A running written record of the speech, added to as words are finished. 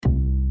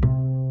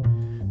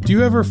Do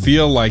you ever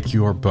feel like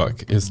your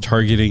book is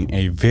targeting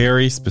a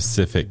very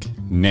specific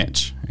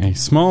niche, a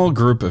small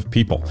group of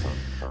people?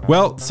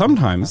 Well,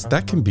 sometimes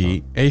that can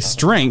be a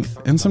strength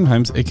and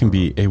sometimes it can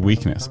be a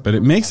weakness, but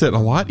it makes it a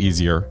lot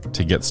easier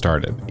to get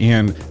started.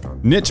 And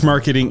niche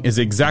marketing is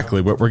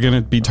exactly what we're going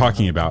to be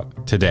talking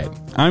about today.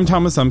 I'm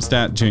Thomas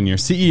Umstattd Jr.,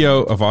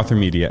 CEO of Author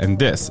Media, and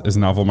this is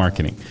Novel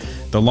Marketing,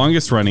 the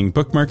longest running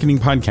book marketing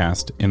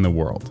podcast in the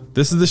world.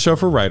 This is the show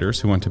for writers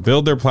who want to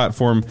build their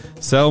platform,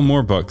 sell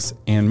more books,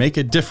 and make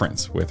a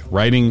difference with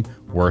writing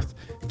worth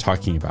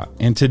talking about.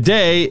 And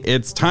today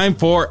it's time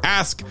for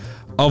Ask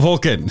a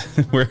Vulcan,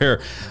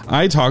 where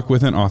I talk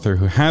with an author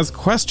who has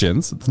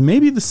questions,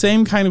 maybe the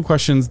same kind of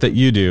questions that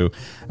you do,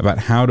 about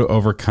how to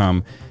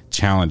overcome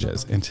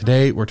challenges. And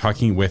today we're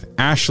talking with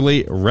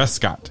Ashley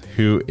Rescott,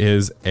 who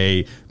is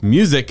a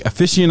music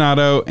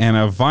aficionado and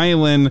a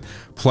violin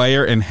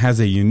player and has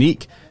a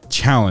unique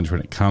challenge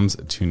when it comes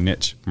to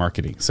niche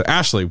marketing. So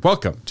Ashley,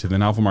 welcome to the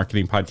Novel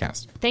Marketing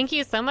Podcast. Thank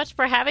you so much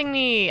for having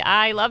me.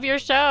 I love your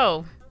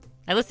show.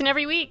 I listen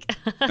every week.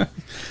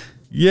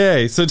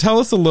 Yay. So tell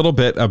us a little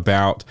bit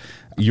about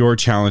your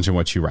challenge and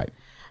what you write.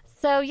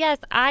 So yes,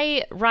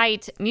 I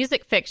write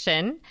music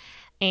fiction,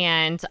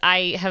 and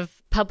I have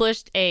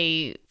published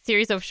a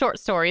series of short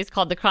stories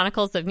called The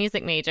Chronicles of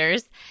Music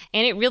Majors,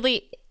 and it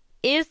really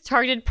is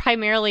targeted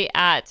primarily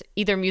at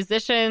either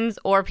musicians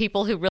or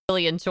people who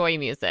really enjoy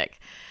music.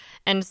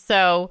 And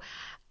so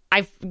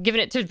I've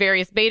given it to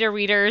various beta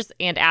readers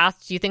and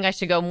asked, do you think I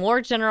should go more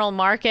general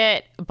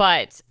market?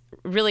 But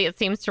really, it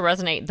seems to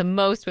resonate the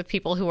most with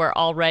people who are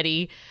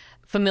already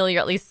familiar,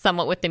 at least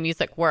somewhat, with the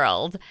music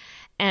world.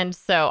 And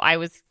so I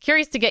was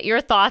curious to get your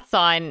thoughts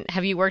on,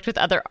 have you worked with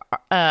other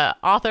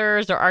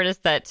authors or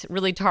artists that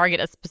really target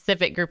a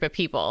specific group of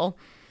people?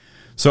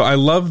 So I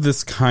love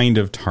this kind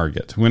of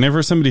target.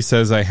 Whenever somebody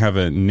says I have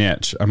a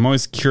niche, I'm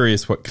always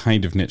curious what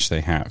kind of niche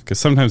they have. Because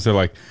sometimes they're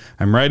like,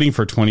 I'm writing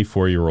for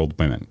 24-year-old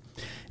women.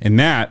 And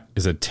that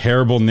is a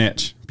terrible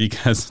niche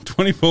because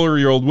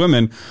 24-year-old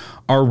women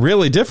are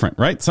really different,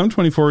 right? Some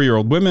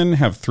 24-year-old women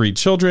have 3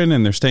 children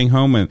and they're staying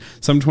home, and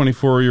some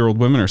 24-year-old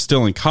women are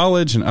still in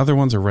college, and other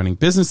ones are running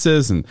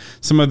businesses, and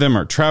some of them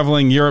are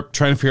traveling Europe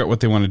trying to figure out what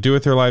they want to do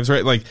with their lives,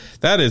 right? Like,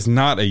 that is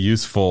not a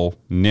useful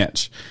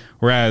niche.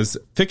 Whereas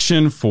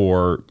fiction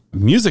for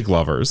music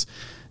lovers,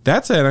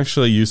 that's an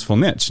actually useful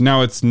niche.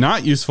 Now, it's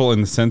not useful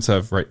in the sense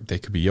of, right, they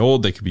could be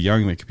old, they could be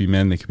young, they could be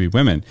men, they could be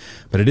women,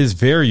 but it is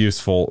very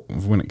useful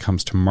when it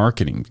comes to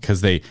marketing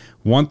because they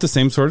want the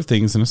same sort of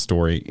things in a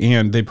story,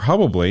 and they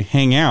probably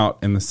hang out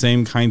in the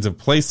same kinds of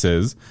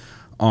places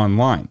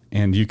online.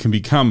 And you can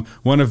become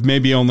one of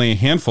maybe only a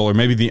handful or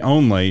maybe the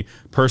only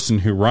person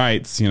who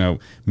writes,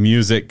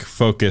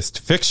 music-focused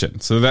fiction.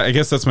 So that, I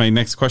guess that's my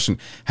next question.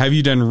 Have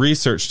you done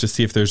research to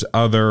see if there's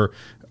other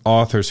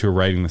authors who are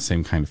writing the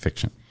same kind of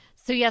fiction?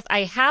 So yes,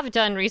 I have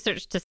done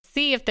research to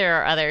see if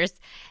there are others,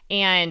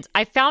 and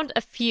I found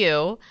a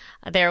few.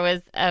 There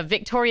was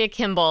Victoria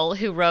Kimball,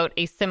 who wrote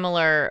a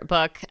similar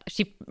book.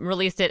 She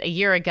released it a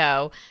year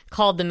ago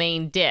called The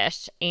Main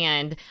Dish,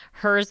 and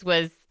hers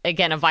was,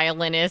 again, a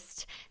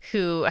violinist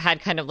who had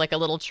kind of like a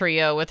little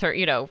trio with her,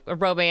 a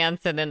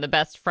romance and then the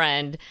best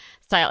friend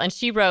style. And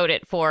she wrote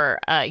it for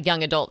a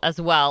young adult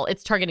as well.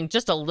 It's targeting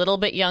just a little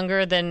bit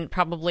younger than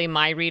probably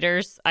my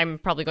readers. I'm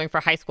probably going for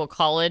high school,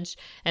 college,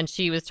 and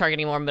she was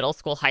targeting more middle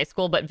school, high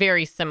school, but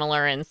very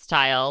similar in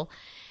style.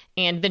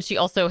 And then she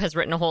also has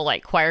written a whole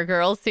Choir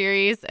Girls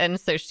series. And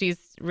so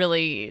she's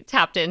really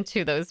tapped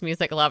into those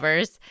music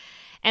lovers.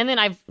 And then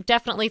I've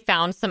definitely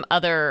found some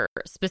other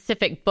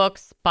specific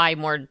books by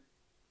more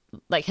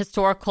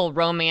historical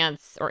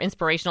romance or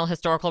inspirational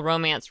historical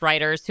romance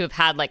writers who have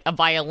had a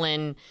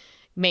violin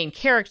main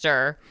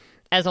character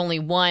as only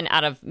one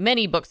out of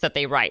many books that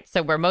they write.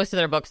 So where most of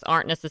their books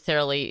aren't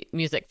necessarily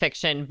music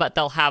fiction, but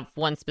they'll have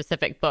one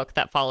specific book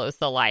that follows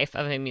the life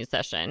of a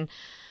musician.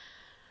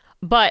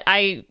 But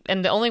I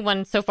am the only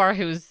one so far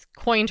who's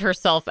coined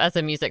herself as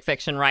a music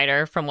fiction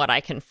writer from what I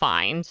can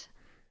find.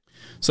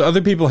 So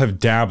other people have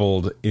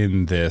dabbled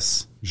in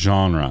this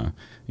genre.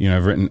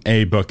 I've written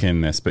a book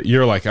in this, but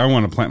you're like, I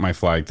want to plant my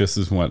flag. This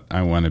is what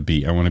I want to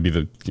be. I want to be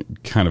the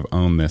kind of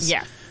own this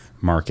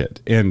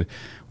market. And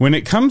when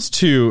it comes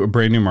to a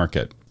brand new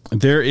market,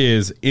 there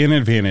is an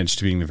advantage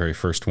to being the very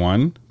first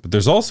one, but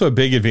there's also a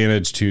big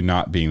advantage to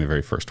not being the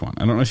very first one.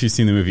 I don't know if you've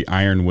seen the movie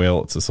Iron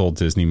Will. It's this old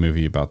Disney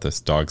movie about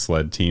this dog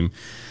sled team.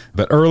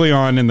 But early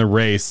on in the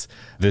race,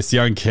 this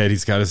young kid,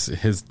 he's got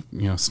his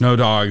snow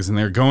dogs, and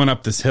they're going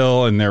up this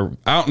hill, and they're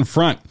out in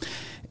front.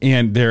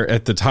 And they're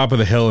at the top of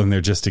the hill and they're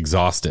just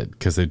exhausted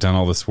because they've done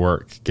all this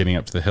work getting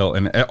up to the hill.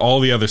 And all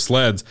the other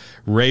sleds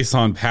race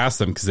on past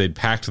them because they'd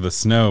packed the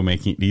snow,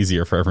 making it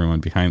easier for everyone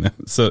behind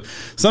them. So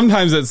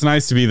sometimes it's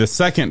nice to be the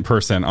second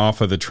person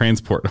off of the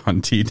transport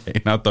on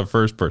T-Day, not the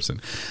first person,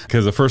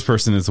 because the first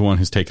person is the one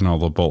who's taking all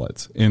the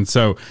bullets. And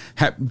so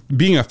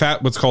being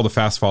what's called a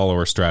fast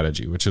follower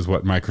strategy, which is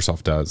what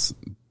Microsoft does,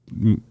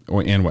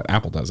 and what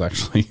Apple does,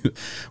 actually,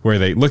 where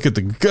they look at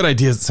the good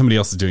ideas that somebody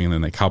else is doing and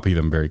then they copy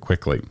them very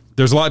quickly.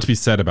 There's a lot to be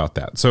said about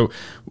that. So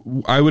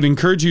I would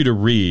encourage you to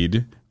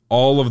read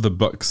all of the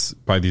books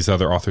by these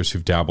other authors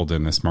who've dabbled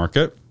in this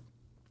market.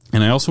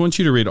 And I also want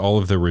you to read all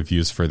of the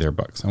reviews for their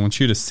books. I want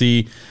you to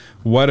see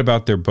what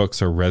about their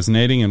books are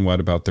resonating and what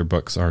about their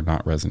books are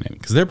not resonating.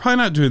 Because they're probably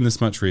not doing this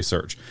much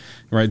research,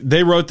 right?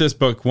 They wrote this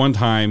book one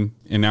time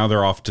and now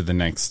they're off to the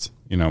next,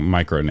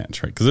 micro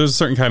niche, right? Because there's a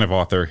certain kind of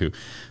author who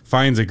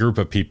finds a group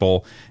of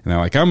people and they're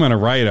like, I'm going to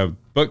write a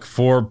book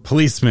for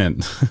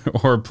policemen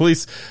or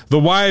the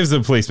wives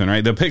of policemen,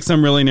 right? They'll pick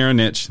some really narrow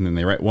niche and then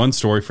they write one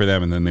story for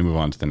them and then they move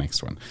on to the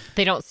next one.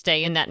 They don't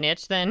stay in that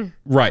niche then?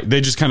 Right. They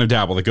just kind of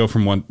dabble. They go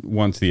from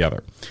one to the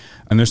other.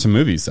 And there's some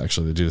movies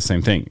actually that do the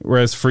same thing.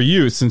 Whereas for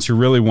you, since you're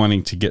really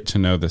wanting to get to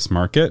know this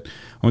market,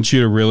 I want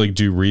you to really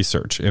do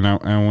research. And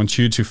I want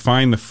you to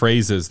find the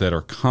phrases that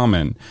are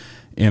common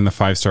in the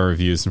 5-star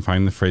reviews and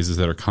find the phrases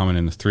that are common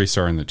in the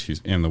 3-star and the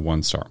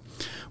 1-star.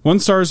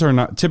 1-stars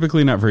are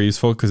typically not very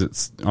useful because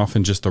it's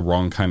often just the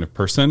wrong kind of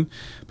person.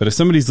 But if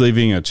somebody's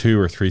leaving a 2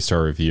 or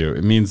 3-star review,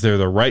 it means they're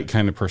the right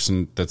kind of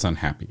person that's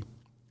unhappy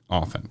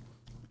often.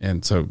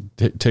 And so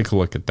take a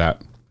look at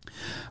that.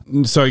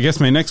 So I guess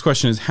my next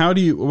question is,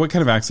 what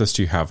kind of access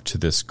do you have to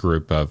this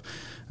group of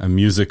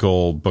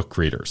musical book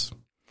readers?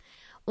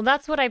 Well,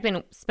 that's what I've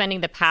been spending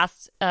the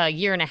past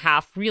year and a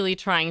half really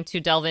trying to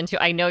delve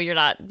into. I know you're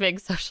not a big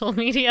social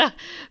media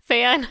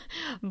fan,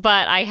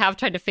 but I have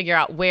tried to figure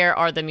out where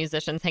are the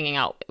musicians hanging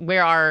out?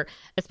 Where are,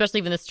 especially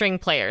even the string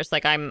players,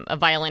 like I'm a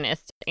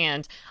violinist,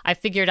 and I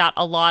figured out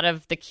a lot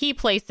of the key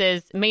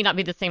places may not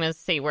be the same as,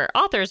 say, where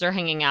authors are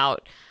hanging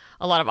out.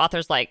 A lot of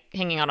authors like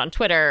hanging out on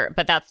Twitter,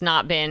 but that's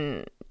not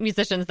been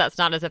musicians, that's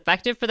not as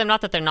effective for them.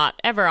 Not that they're not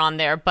ever on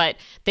there, but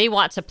they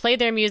want to play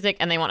their music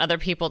and they want other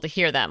people to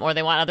hear them, or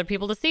they want other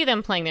people to see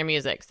them playing their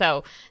music.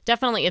 So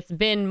definitely it's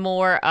been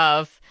more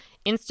of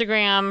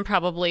Instagram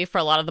probably for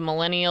a lot of the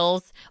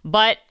millennials.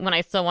 But when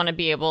I still want to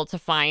be able to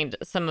find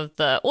some of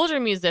the older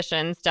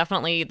musicians,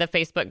 definitely the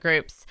Facebook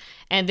groups.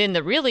 And then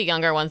the really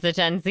younger ones, the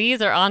Gen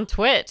Zs, are on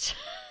Twitch.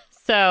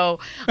 So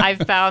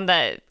I've found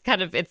that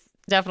kind of it's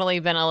definitely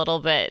been a little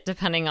bit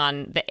depending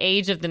on the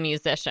age of the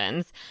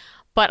musicians.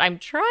 But I'm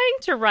trying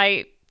to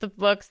write the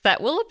books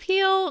that will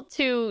appeal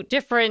to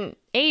different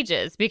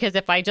ages, because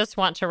if I just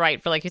want to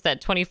write for, like you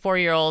said,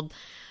 24-year-old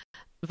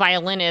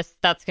violinists,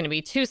 that's going to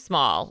be too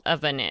small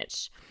of a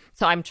niche.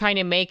 So I'm trying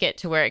to make it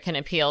to where it can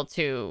appeal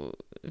to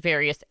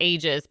various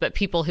ages, but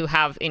people who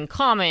have in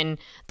common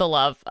the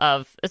love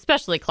of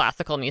especially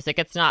classical music.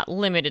 It's not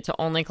limited to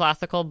only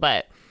classical,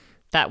 but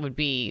that would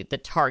be the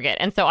target.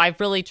 And so I've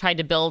really tried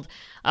to build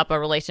up a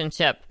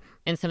relationship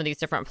in some of these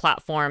different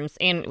platforms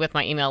and with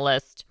my email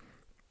list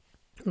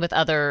with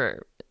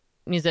other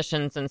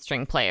musicians and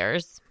string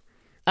players.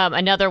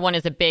 Another one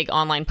is a big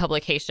online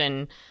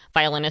publication,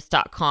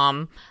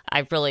 violinist.com.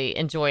 I've really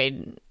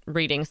enjoyed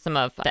reading some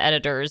of the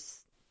editor's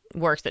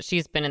works that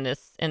she's been in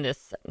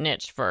this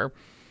niche for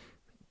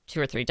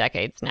 2 or 3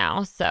 decades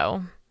now.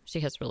 So she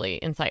has really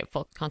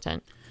insightful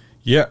content.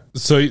 Yeah.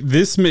 So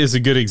this is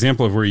a good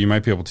example of where you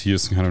might be able to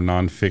use some kind of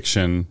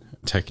nonfiction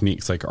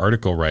techniques like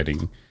article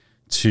writing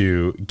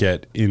to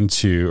get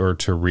into or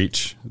to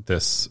reach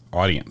this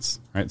audience,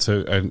 right?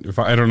 So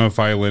I don't know if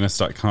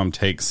violinist.com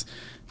takes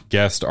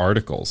guest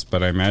articles,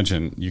 but I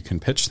imagine you can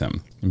pitch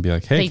them and be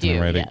like, hey, can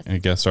I write a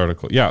guest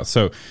article? Yeah.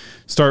 So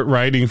start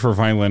writing for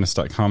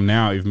violinist.com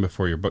now, even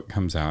before your book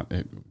comes out.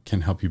 It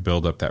can help you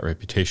build up that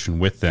reputation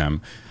with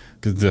them.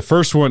 Because the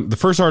first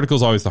article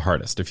is always the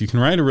hardest. If you can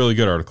write a really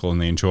good article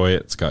and they enjoy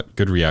it, it's got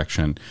good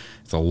reaction,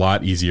 it's a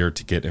lot easier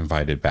to get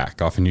invited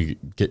back. Often you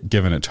get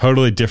given a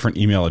totally different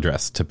email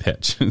address to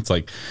pitch. It's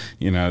like,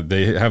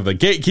 they have the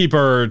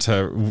gatekeeper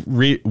to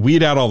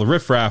weed out all the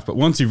riffraff, but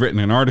once you've written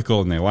an article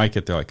and they like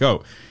it, they're like,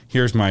 oh,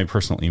 here's my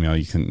personal email.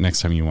 You can,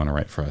 next time you want to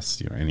write for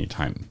us,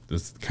 anytime.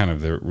 That's kind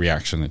of the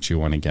reaction that you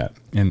want to get.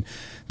 And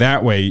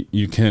that way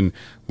you can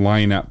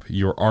line up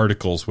your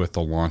articles with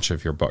the launch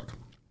of your book,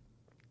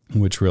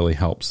 which really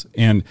helps.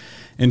 And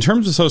in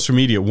terms of social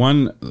media,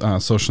 one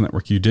social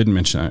network you did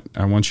mention,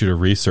 I want you to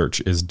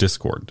research, is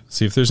Discord.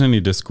 See if there's any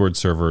Discord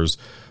servers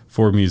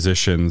for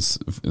musicians,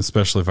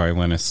 especially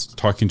violinists,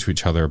 talking to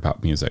each other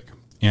about music.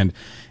 And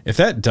if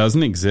that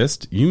doesn't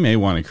exist, you may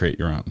want to create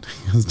your own,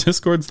 because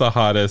Discord's the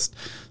hottest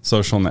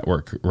social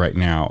network right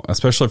now,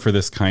 especially for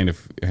this kind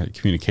of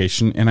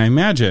communication. And I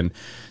imagine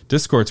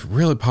Discord's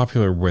really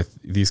popular with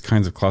these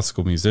kinds of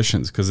classical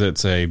musicians because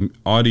it's a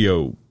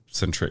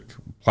audio-centric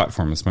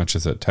platform as much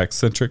as a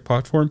text-centric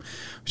platform,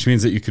 which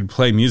means that you could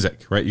play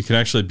music, right? You could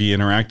actually be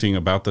interacting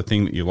about the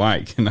thing that you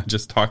like and not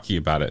just talking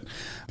about it,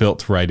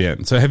 built right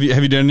in. So have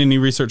you done any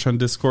research on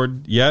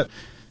Discord yet?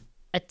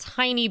 A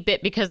tiny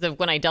bit, because of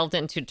when I delved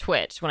into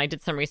Twitch, when I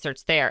did some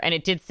research there, and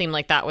it did seem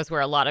like that was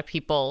where a lot of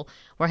people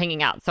were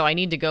hanging out. So I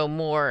need to go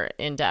more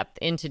in depth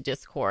into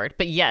Discord.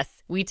 But yes,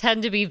 we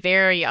tend to be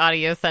very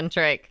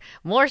audio-centric,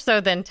 more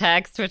so than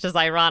text, which is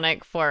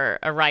ironic for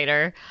a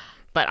writer,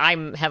 but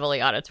I'm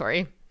heavily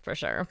auditory. For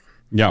sure.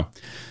 Yeah.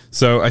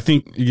 So I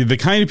think the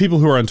kind of people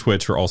who are on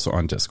Twitch are also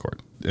on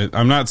Discord.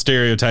 I'm not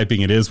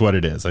stereotyping. It is what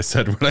it is. I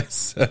said what I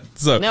said.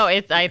 So no,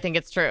 I think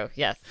it's true.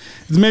 Yes.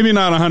 It's maybe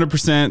not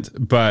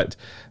 100%, but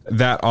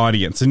that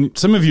audience, and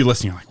some of you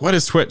listening are like, what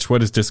is Twitch?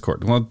 What is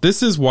Discord? Well,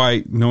 this is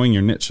why knowing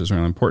your niche is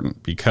really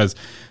important, because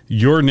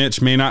your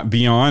niche may not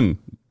be on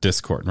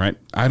Discord, right?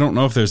 I don't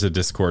know if there's a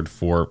Discord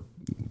for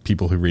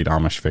people who read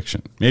Amish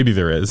fiction. Maybe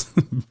there is,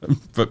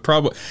 but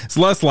probably it's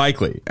less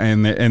likely.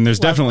 And there's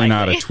definitely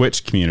not a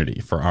Twitch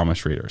community for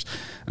Amish readers,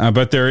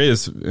 but there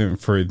is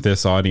for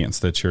this audience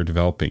that you're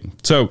developing.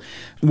 So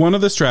one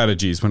of the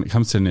strategies when it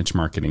comes to niche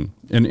marketing,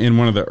 and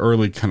one of the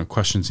early kind of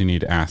questions you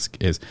need to ask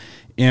is,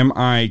 am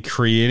I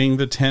creating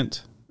the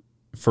tent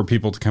for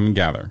people to come and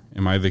gather?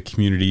 Am I the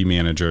community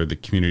manager, the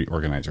community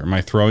organizer? Am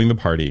I throwing the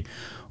party,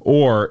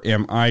 or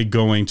am I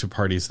going to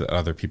parties that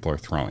other people are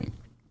throwing?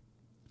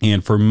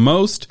 And for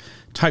most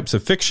types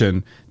of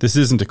fiction, this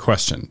isn't a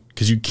question,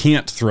 because you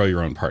can't throw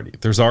your own party.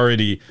 There's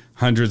already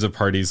hundreds of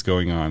parties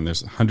going on.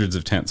 There's hundreds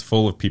of tents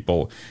full of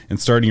people, and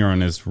starting your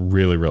own is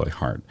really, really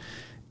hard.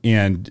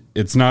 And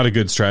it's not a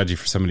good strategy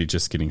for somebody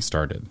just getting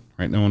started,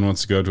 right? No one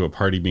wants to go to a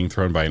party being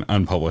thrown by an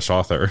unpublished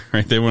author,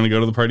 right? They want to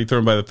go to the party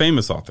thrown by the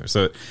famous author.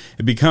 So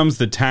it becomes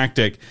the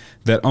tactic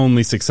that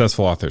only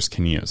successful authors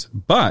can use.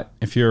 But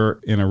if you're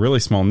in a really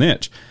small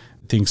niche,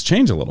 things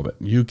change a little bit.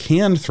 You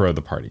can throw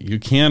the party. You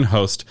can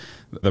host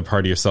the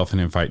party yourself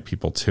and invite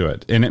people to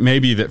it. And it may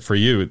be that for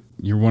you,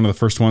 you're one of the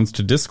first ones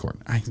to Discord.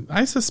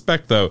 I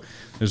suspect, though,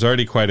 there's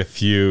already quite a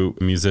few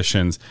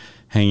musicians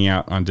hanging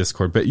out on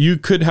Discord, but you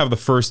could have the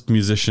first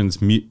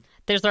musicians meet.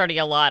 There's already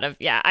a lot of,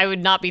 I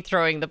would not be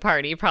throwing the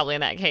party probably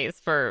in that case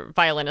for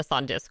violinists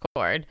on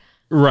Discord.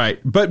 Right.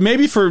 But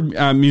maybe for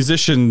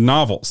musician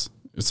novels.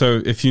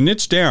 So if you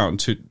niche down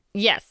to...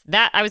 Yes,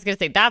 that I was going to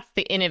say, that's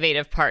the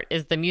innovative part,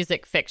 is the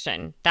music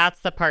fiction. That's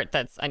the part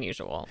that's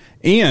unusual.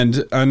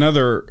 And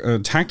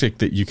another tactic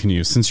that you can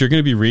use, since you're going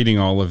to be reading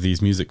all of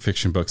these music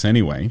fiction books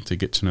anyway to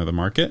get to know the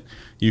market,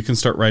 you can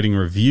start writing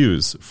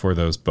reviews for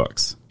those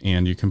books.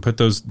 And you can put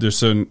those, there's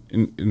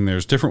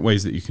different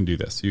ways that you can do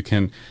this.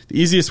 The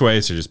easiest way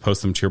is to just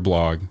post them to your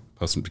blog,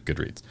 post them to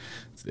Goodreads.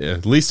 It's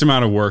the least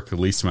amount of work, the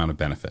least amount of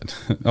benefit,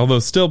 although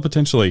still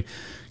potentially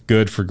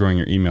good for growing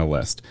your email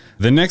list.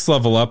 The next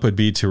level up would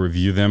be to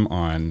review them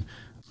on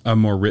a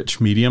more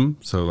rich medium.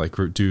 So like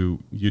do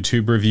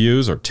YouTube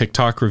reviews or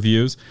TikTok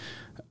reviews,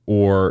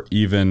 or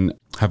even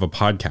have a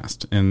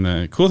podcast. And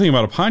the cool thing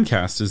about a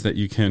podcast is that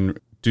you can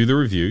do the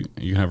review,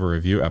 you can have a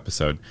review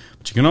episode,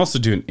 but you can also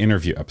do an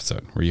interview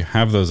episode where you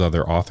have those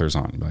other authors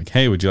on. Like,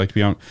 hey, would you like to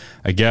be on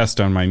a guest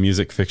on my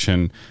music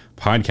fiction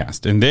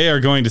podcast? And they are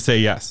going to say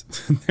yes.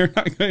 They're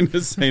not going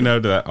to say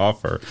no to that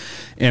offer.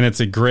 And it's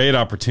a great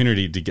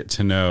opportunity to get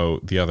to know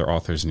the other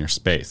authors in your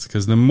space,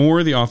 because the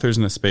more the authors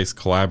in the space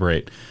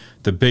collaborate,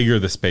 the bigger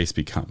the space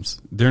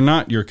becomes. They're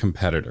not your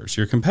competitors.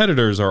 Your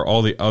competitors are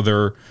all the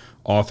other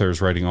authors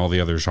writing all the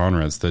other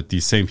genres that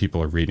these same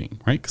people are reading,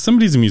 right? 'Cause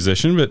somebody's a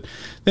musician, but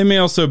they may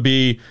also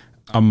be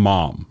a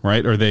mom,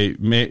 right? Or they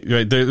may,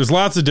 right? There's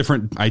lots of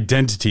different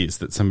identities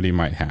that somebody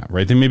might have,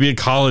 right? They may be a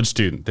college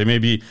student. They may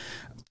be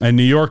a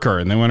New Yorker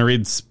and they want to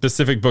read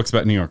specific books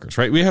about New Yorkers,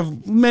 right? We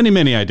have many,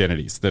 many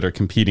identities that are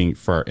competing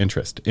for our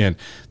interest. And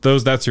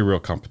that's your real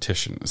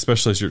competition,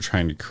 especially as you're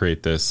trying to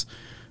create this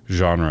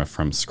genre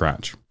from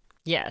scratch.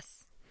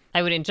 Yes.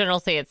 I would in general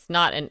say it's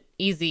not an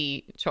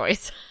easy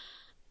choice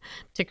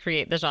to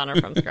create the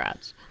genre from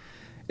scratch.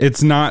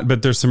 It's not,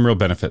 but there's some real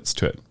benefits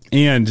to it.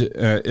 And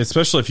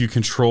especially if you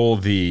control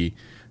the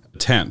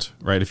tent,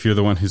 right? If you're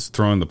the one who's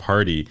throwing the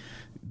party,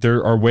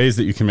 there are ways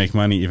that you can make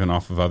money even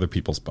off of other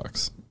people's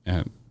books.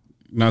 And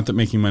not that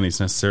making money is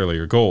necessarily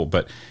your goal,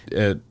 but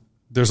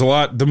there's a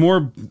lot. The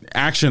more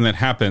action that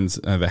happens,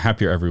 the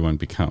happier everyone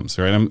becomes,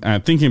 right?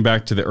 I'm thinking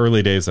back to the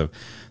early days of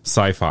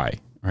sci-fi,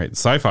 right?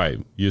 Sci-fi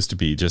used to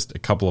be just a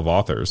couple of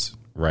authors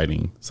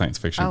writing science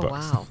fiction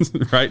books, wow.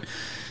 right?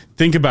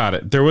 Think about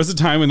it. There was a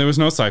time when there was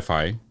no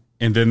sci-fi,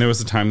 and then there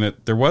was a time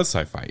that there was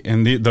sci-fi.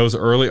 And those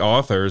early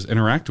authors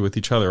interacted with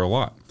each other a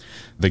lot.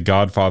 The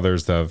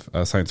godfathers of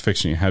science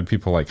fiction, you had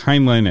people like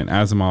Heinlein and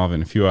Asimov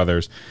and a few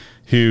others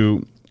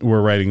who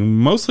were writing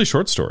mostly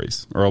short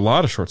stories, or a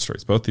lot of short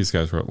stories. Both these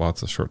guys wrote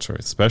lots of short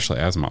stories, especially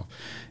Asimov.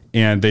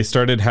 And they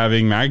started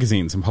having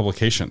magazines and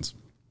publications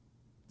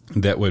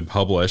that would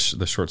publish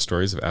the short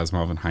stories of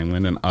Asimov and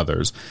Heinlein and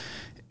others.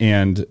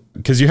 And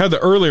because you had the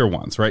earlier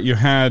ones, right? You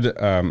had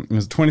it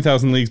was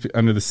 20,000 Leagues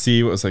Under the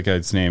Sea. What was that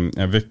guy's name?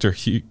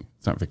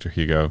 It's not Victor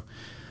Hugo.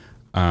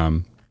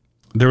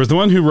 There was the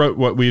one who wrote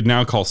what we'd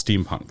now call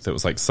steampunk. That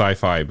was like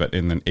sci-fi, but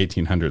in the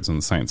 1800s when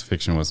the science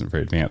fiction wasn't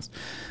very advanced.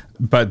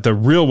 But the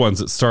real ones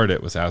that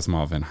started was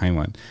Asimov and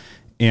Heinlein.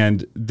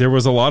 And there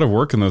was a lot of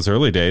work in those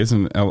early days,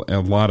 and a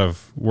lot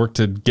of work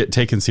to get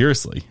taken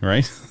seriously,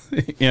 right?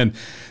 And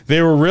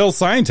they were real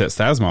scientists.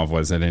 Asimov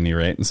was, at any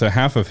rate. And so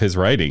half of his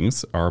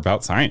writings are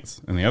about science,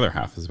 and the other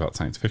half is about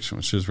science fiction,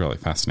 which is really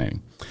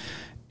fascinating.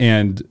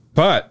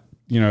 But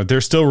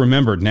they're still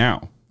remembered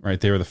now, right?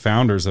 They were the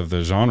founders of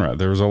the genre.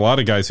 There was a lot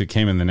of guys who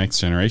came in the next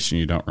generation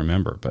you don't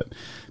remember, but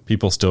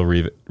people still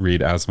read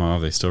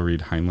Asimov. They still read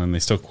Heinlein. They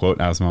still quote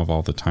Asimov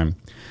all the time.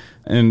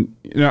 And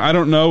I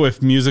don't know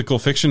if musical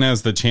fiction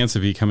has the chance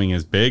of becoming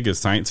as big as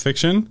science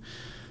fiction,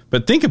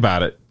 but think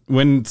about it.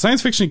 When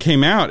science fiction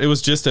came out, it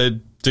was just a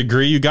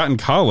degree you got in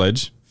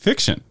college,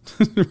 fiction,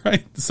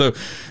 right? So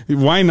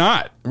why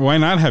not? Why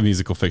not have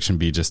musical fiction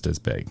be just as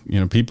big?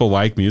 People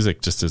like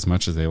music just as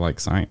much as they like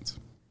science.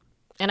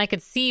 And I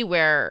could see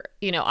where,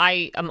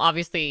 I am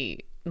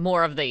obviously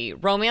more of the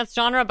romance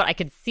genre, but I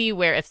could see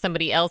where if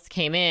somebody else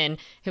came in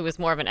who was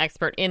more of an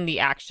expert in the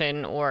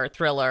action or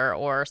thriller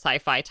or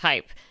sci-fi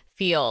type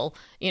feel,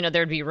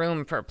 there'd be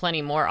room for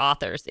plenty more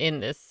authors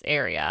in this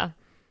area.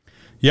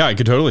 Yeah, I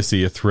could totally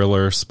see a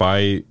thriller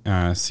spy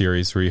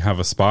series where you have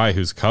a spy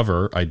whose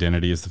cover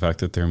identity is the fact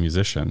that they're a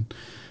musician.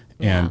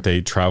 And they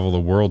travel the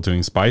world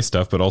doing spy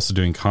stuff, but also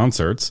doing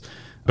concerts.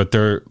 But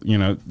they're,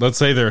 let's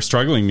say they're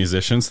struggling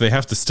musicians. They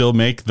have to still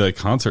make the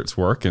concerts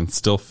work and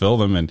still fill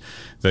them. And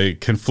the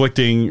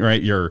conflicting,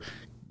 right, your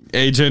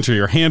agent or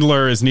your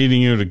handler is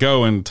needing you to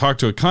go and talk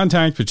to a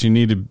contact, but you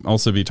need to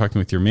also be talking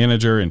with your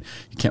manager, and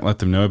you can't let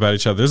them know about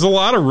each other. There's a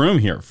lot of room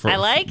here to explore. I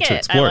like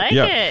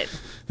it.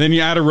 Then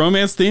you add a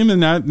romance theme, and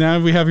now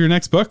we have your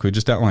next book. We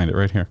just outlined it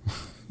right here.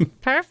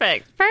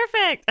 Perfect.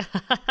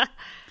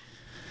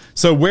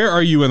 So where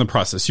are you in the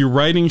process? You're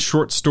writing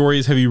short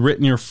stories. Have you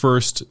written your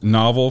first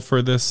novel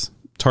for this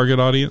target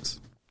audience?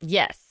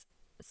 Yes.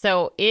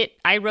 So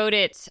I wrote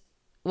it.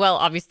 Well,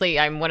 obviously,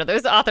 I'm one of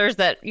those authors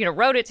that,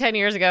 wrote it 10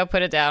 years ago,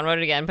 put it down, wrote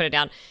it again, put it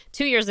down.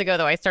 2 years ago,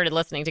 though, I started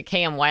listening to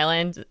K.M.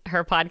 Weiland,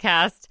 her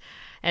podcast,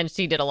 and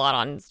she did a lot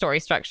on story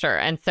structure.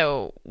 And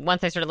so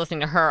once I started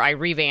listening to her, I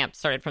revamped,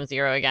 started from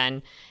zero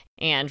again,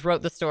 and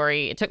wrote the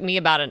story. It took me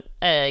about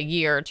a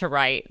year to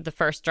write the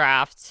first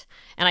draft.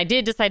 And I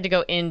did decide to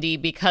go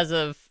indie because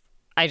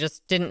I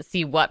just didn't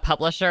see what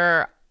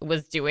publisher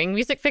was doing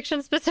music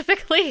fiction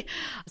specifically.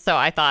 So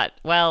I thought,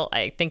 well,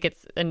 I think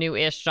it's a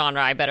new-ish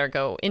genre. I better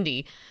go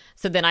indie.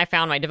 So then I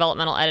found my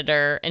developmental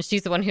editor, and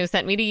she's the one who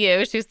sent me to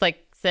you. She was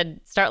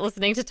said, start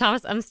listening to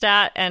Thomas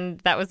Umstattd. And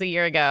that was a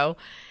year ago.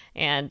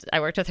 And I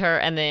worked with her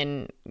and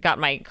then got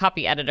my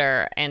copy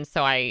editor. And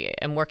so I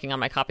am working on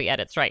my copy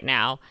edits right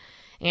now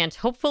and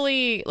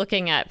hopefully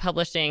looking at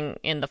publishing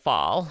in the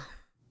fall.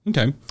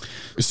 Okay.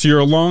 So you're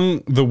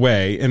along the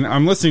way, and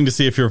I'm listening to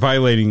see if you're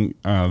violating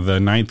the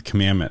 9th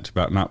commandment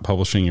about not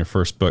publishing your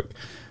first book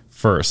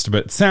first.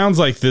 But it sounds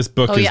like this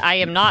book is... I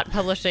am not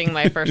publishing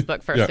my first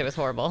book first. Yeah. It was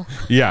horrible.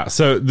 Yeah.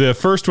 So the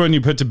first one you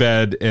put to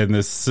bed, and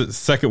the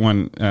second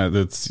one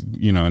that's,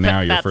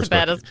 now your first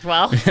book. That's to bed as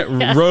well.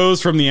 Yes.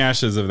 Rose from the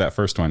ashes of that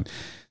first one.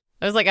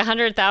 It was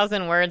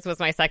 100,000 words was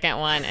my second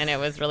one, and it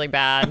was really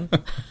bad.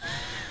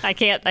 I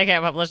can't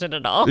publish it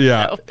at all.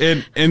 Yeah.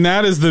 So. And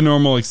that is the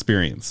normal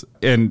experience.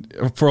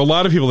 And for a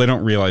lot of people, they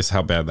don't realize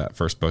how bad that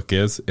first book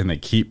is. And they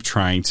keep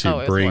trying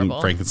to bring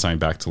horrible. Frankenstein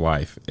back to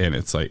life. And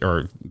it's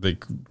or they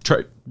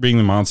try bring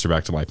the monster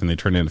back to life and they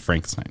turn it into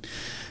Frankenstein.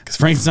 Because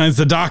Frankenstein's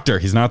the doctor.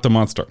 He's not the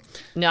monster.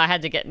 No, I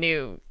had to get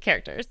new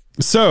characters.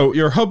 So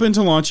you're hoping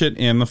to launch it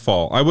in the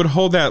fall. I would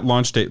hold that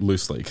launch date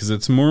loosely because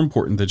it's more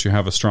important that you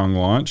have a strong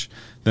launch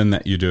than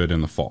that you do it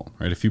in the fall,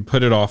 right? If you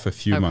put it off a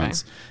few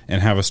months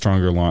and have a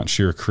stronger launch,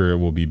 your career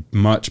will be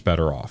much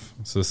better off.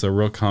 So it's a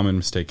real common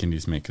mistake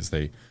indies make is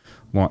they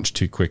launch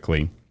too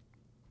quickly.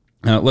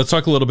 Let's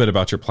talk a little bit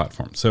about your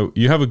platform. So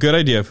you have a good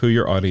idea of who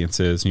your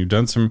audience is, and you've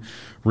done some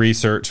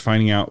research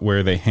finding out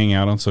where they hang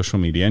out on social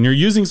media. And you're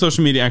using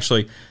social media,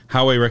 actually,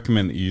 how I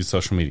recommend that you use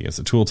social media as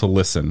a tool to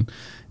listen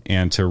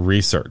and to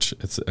research.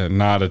 It's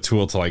not a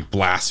tool to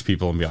blast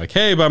people and be like,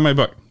 hey, buy my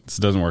book. This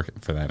doesn't work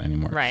for that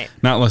anymore. Right.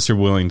 Not unless you're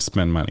willing to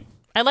spend money.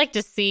 I like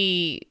to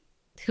see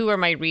who are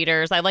my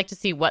readers. I like to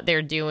see what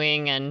they're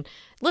doing and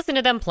listen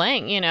to them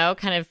playing,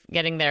 kind of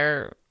getting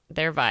their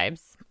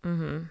vibes.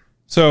 Mm-hmm.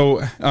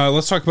 So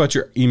let's talk about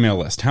your email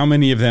list. How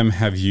many of them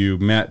have you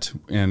met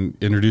and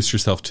introduced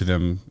yourself to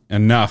them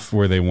enough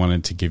where they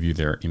wanted to give you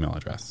their email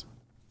address?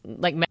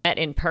 Met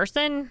in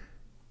person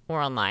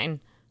or online?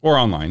 Or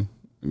online.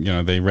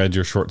 They read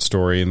your short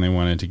story and they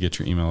wanted to get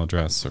your email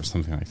address or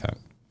something like that.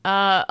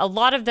 A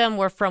lot of them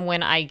were from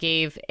when I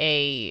gave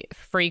a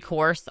free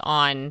course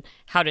on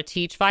how to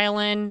teach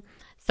violin.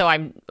 So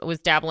I was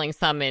dabbling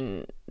some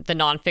in the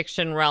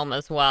nonfiction realm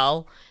as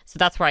well. So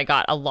that's where I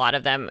got a lot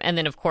of them. And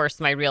then, of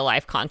course, my real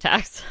life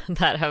contacts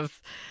that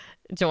have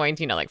joined,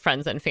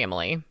 friends and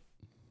family.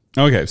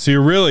 Okay, so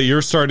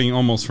you're starting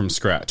almost from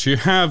scratch. You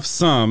have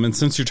some, and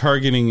since you're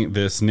targeting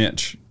this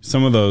niche,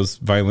 some of those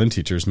violin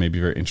teachers may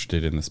be very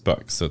interested in this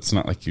book. So it's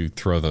not like you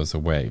throw those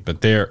away, but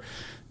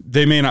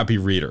they may not be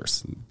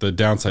readers. The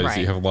downside is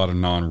that you have a lot of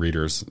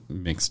non-readers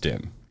mixed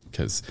in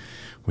because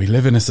we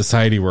live in a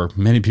society where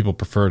many people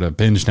prefer to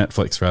binge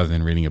Netflix rather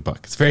than reading a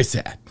book. It's very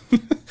sad.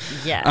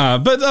 Yeah.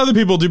 But other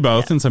people do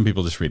both, and some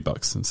people just read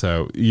books. And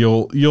so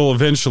you'll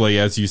eventually,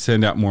 as you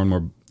send out more and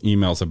more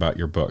emails about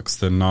your books,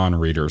 the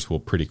non-readers will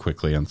pretty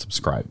quickly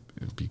unsubscribe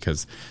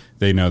because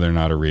they know they're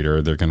not a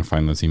reader. They're going to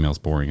find those emails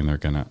boring, and they're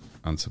going to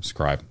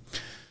unsubscribe.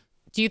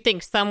 Do you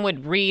think some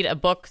would read a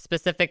book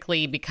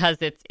specifically because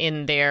it's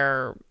in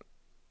their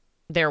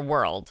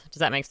world?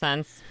 Does that make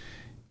sense?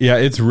 Yeah,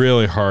 it's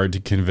really hard to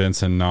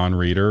convince a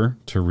non-reader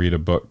to read a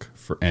book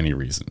for any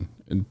reason.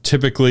 And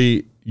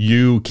typically,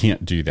 you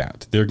can't do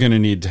that. They're going to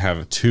need to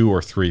have 2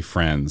 or 3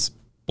 friends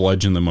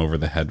bludgeon them over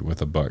the head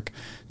with a book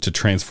to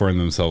transform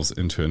themselves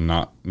into a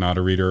not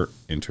a reader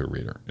into a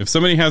reader. If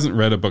somebody hasn't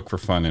read a book for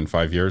fun in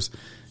 5 years,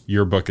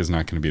 your book is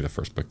not going to be the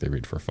first book they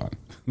read for fun.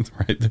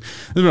 Right?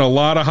 There's been a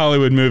lot of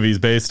Hollywood movies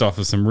based off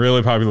of some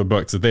really popular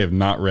books that they have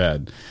not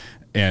read,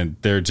 and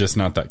they're just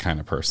not that kind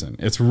of person.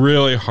 It's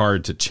really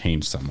hard to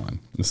change someone.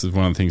 This is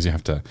one of the things you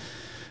have to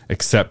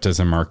accept as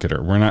a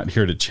marketer. We're not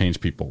here to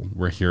change people.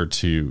 We're here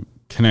to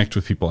connect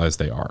with people as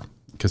they are.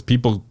 Because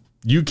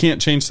you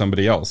can't change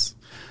somebody else.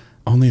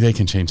 Only they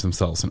can change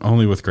themselves, and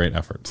only with great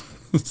effort.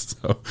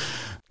 So,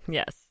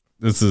 yes.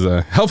 This is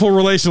a helpful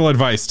relational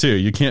advice too.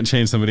 You can't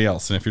change somebody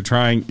else. And if you're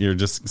trying, you're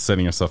just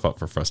setting yourself up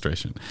for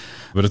frustration.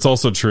 But it's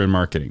also true in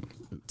marketing.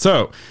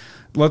 So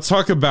let's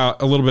talk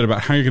about a little bit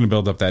about how you're going to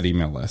build up that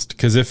email list.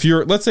 Because if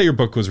let's say your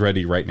book was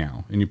ready right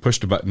now and you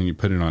pushed a button and you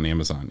put it on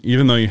Amazon,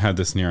 even though you had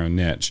this narrow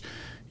niche,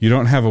 you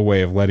don't have a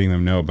way of letting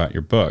them know about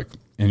your book,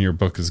 and your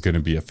book is going to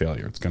be a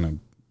failure. It's going to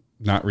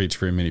not reach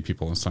very many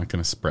people, and it's not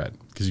going to spread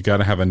because you got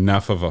to have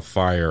enough of a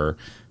fire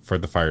for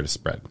the fire to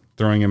spread.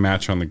 Throwing a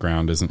match on the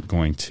ground isn't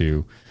going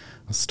to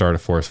start a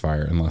forest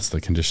fire unless the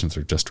conditions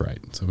are just right.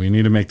 So we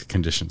need to make the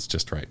conditions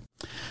just right.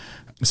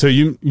 So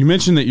you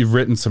mentioned that you've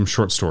written some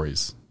short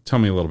stories. Tell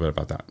me a little bit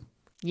about that.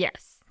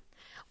 Yes.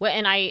 Well,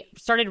 and I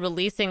started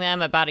releasing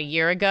them about a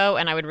year ago,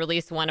 and I would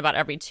release one about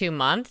every 2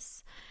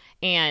 months.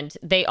 And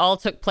they all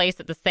took place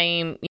at the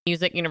same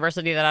music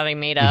university that I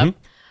made up.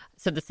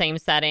 So the same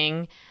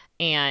setting,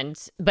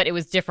 but it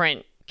was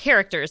different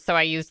characters. So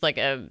I used like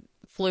a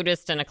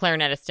flutist and a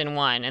clarinetist in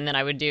one, and then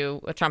I would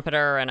do a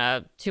trumpeter and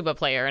a tuba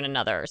player in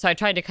another. So I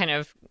tried to kind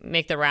of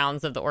make the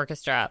rounds of the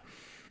orchestra.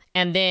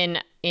 And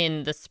then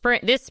in this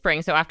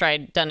spring, so after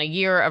I'd done a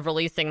year of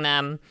releasing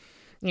them,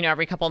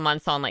 every couple of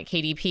months on like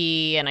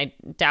KDP, and I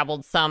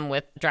dabbled some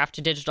with Draft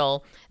to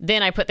Digital,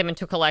 then I put them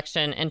into a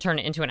collection and turned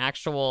it into an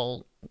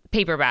actual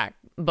paperback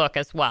book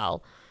as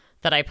well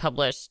that I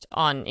published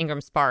on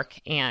Ingram Spark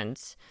and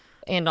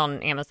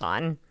on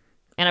Amazon.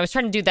 And I was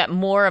trying to do that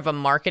more of a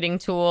marketing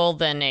tool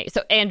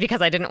and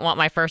because I didn't want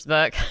my first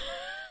book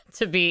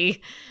to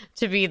be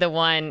the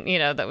one,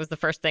 that was the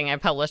first thing I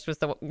published, was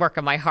the work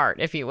of my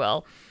heart, if you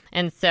will.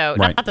 And so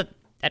right. Not that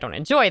I don't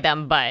enjoy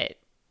them, but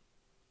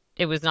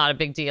it was not a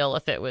big deal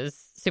if it was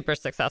super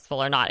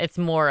successful or not. It's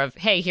more of,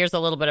 hey, here's a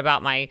little bit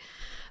about my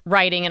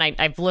writing, and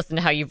I've listened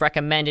to how you've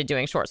recommended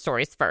doing short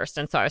stories first.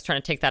 And so I was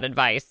trying to take that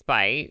advice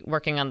by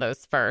working on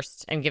those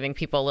first and giving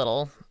people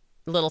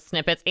little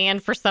snippets.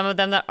 And for some of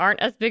them that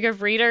aren't as big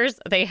of readers,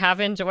 they have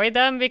enjoyed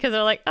them because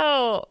they're like,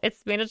 oh,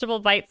 it's manageable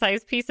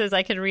bite-sized pieces.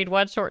 I could read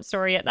one short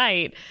story at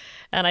night,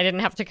 and I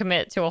didn't have to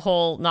commit to a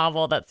whole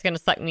novel that's going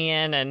to suck me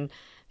in and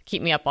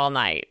keep me up all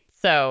night.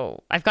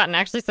 So I've gotten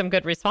actually some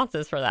good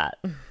responses for that.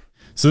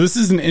 So this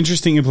is an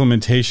interesting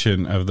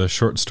implementation of the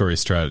short story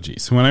strategy.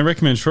 So when I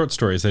recommend short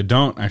stories, I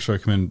don't actually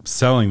recommend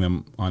selling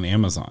them on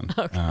Amazon.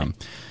 Okay.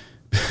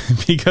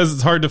 Because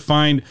it's hard to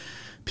find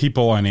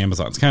people on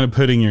Amazon. It's kind of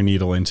putting your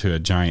needle into a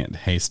giant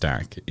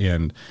haystack.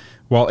 And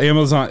while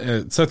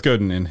Amazon, Seth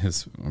Godin in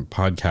his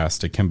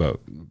podcast, Akimbo,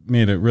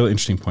 made a really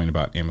interesting point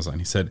about Amazon.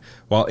 He said,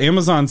 while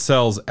Amazon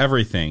sells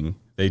everything,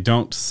 they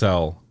don't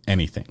sell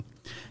anything.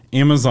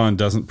 Amazon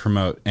doesn't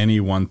promote any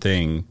one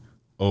thing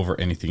over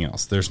anything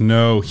else. There's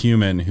no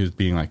human who's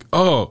being like,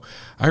 oh,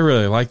 I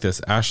really like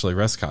this Ashley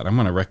Rescott, I'm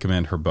going to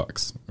recommend her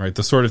books, right?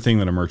 The sort of thing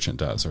that a merchant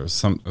does, or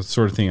some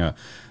sort of thing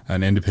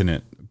an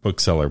independent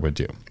bookseller would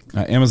do.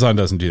 Amazon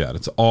doesn't do that.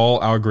 It's all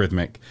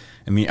algorithmic,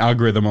 and the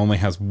algorithm only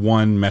has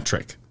one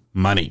metric: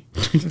 money.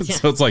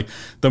 So it's like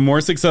the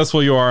more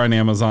successful you are on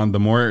Amazon,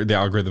 the more the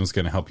algorithm is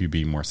going to help you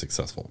be more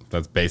successful.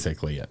 That's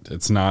basically it.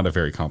 It's not a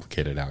very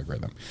complicated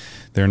algorithm.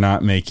 They're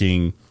not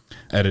making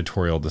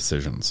editorial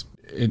decisions,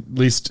 at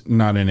least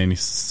not in any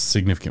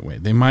significant way.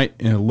 They might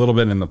in a little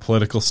bit in the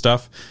political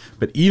stuff,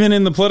 but even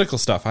in the political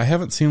stuff, I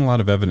haven't seen a lot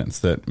of evidence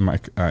that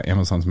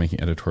Amazon's making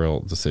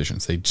editorial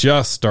decisions. They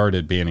just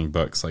started banning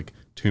books like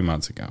 2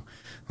 months ago.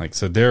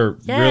 So they're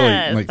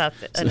really like,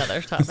 that's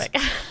another topic.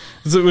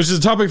 Which is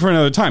a topic for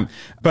another time.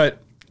 But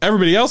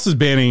everybody else is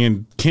banning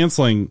and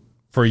canceling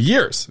for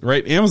years,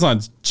 right?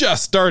 Amazon's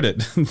just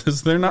started.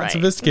 They're not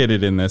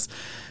sophisticated in this.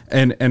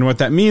 And what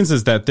that means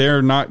is that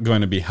they're not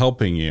going to be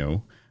helping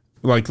you.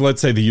 Like,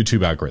 let's say the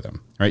YouTube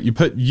algorithm, right? You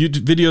put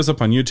videos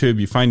up on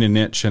YouTube, you find a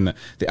niche, and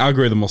the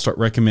algorithm will start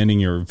recommending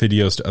your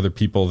videos to other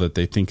people that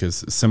they think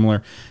is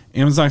similar.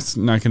 Amazon's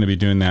not going to be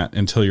doing that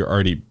until you're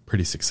already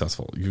pretty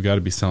successful. You've got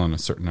to be selling a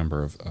certain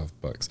number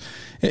of books.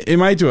 It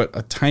might do it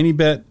a tiny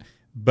bit,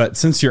 but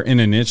since you're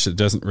in a niche that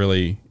doesn't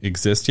really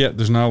exist yet,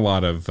 there's not a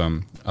lot of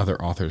other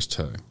authors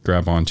to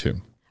grab onto.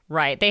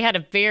 Right. They had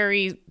a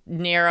very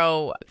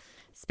narrow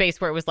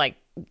space where it was like,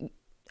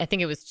 I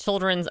think it was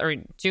children's or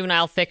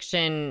juvenile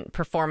fiction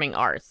performing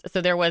arts. So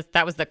that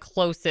was the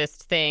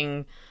closest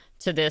thing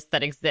to this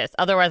that exists.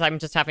 Otherwise, I'm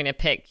just having to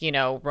pick,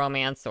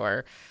 romance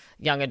or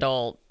young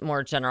adult,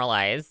 more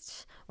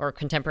generalized, or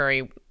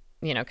contemporary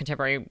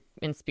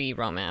inspi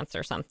romance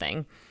or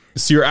something.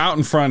 So you're out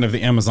in front of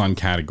the Amazon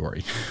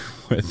category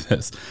with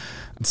this.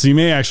 So you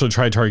may actually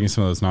try targeting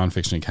some of those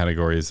nonfiction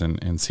categories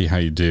and see how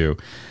you do.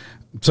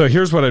 So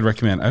here's what I'd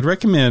recommend. I'd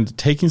recommend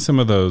taking some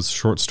of those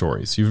short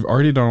stories. You've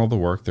already done all the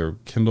work. They're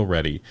Kindle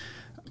ready.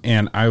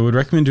 And I would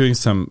recommend doing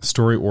some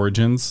Story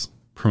Origins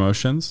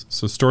promotions.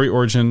 So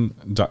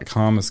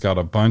storyorigin.com has got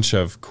a bunch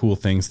of cool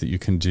things that you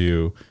can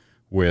do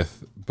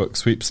with book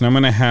sweeps.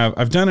 And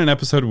I've done an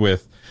episode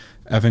with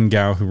Evan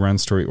Gao, who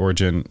runs Story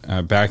Origin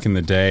back in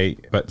the day,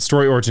 but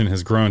Story Origin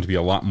has grown to be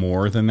a lot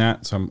more than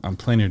that. So I'm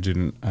planning to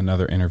do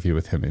another interview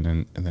with him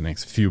in the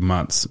next few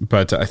months.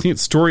 But I think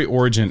it's Story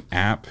Origin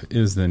app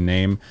is the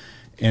name,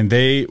 and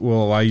they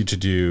will allow you to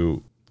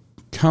do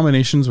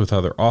combinations with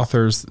other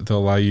authors. They'll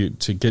allow you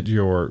to get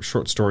your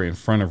short story in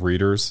front of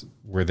readers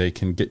where they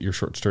can get your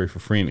short story for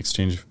free in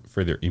exchange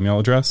for their email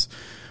address,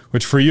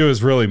 which for you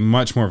is really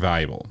much more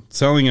valuable.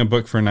 Selling a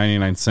book for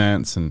 99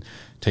 cents and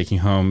taking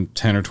home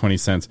 10 or 20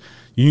 cents,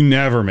 you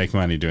never make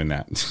money doing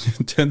that.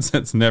 10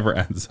 cents never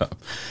adds up.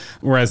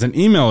 Whereas an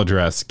email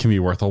address can be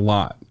worth a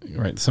lot,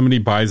 right? Somebody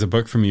buys a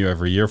book from you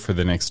every year for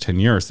the next 10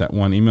 years. That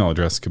one email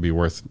address could be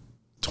worth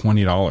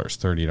 $20,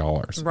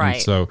 $30. Right.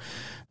 And so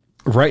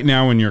right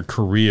now in your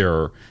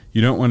career,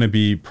 you don't want to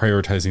be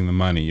prioritizing the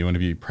money. You want to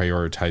be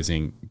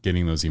prioritizing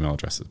getting those email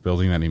addresses,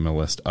 building that email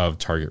list of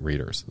target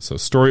readers. So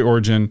Story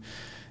Origin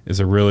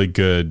is a really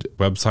good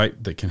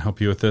website that can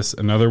help you with this.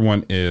 Another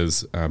one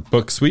is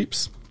Book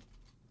Sweeps.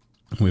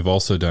 We've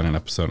also done an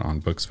episode on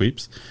Book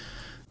Sweeps.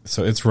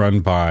 So it's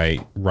run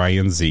by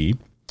Ryan Z.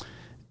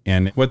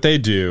 And what they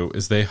do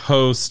is they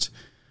host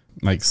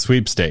like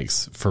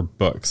sweepstakes for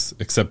books,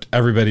 except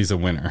everybody's a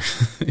winner.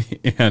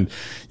 And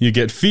you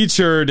get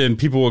featured and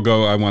people will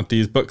go, I want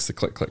these books, to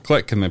click, click,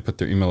 click. And they put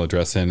their email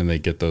address in and they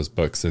get those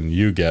books, and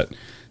you get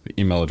the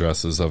email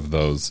addresses of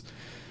those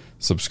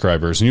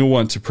subscribers. And you'll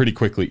want to pretty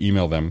quickly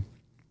email them,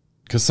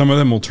 because some of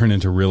them will turn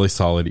into really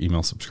solid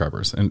email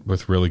subscribers and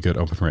with really good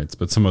open rates,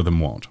 but some of them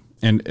won't.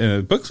 And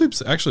Book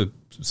Sweeps actually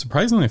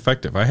surprisingly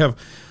effective. I have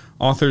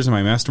authors in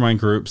my mastermind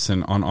groups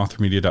and on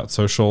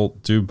authormedia.social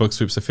do book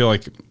sweeps. I feel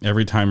like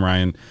every time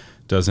Ryan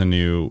does a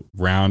new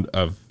round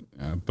of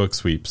book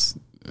sweeps,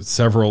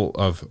 several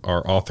of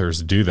our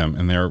authors do them,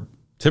 and they're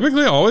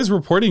typically always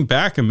reporting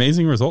back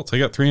amazing results. I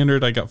got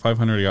 300, I got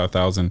 500, I got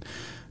 1,000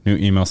 new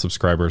email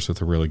subscribers with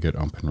a really good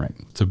open rate.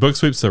 So book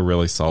sweeps is a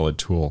really solid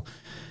tool.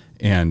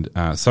 And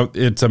so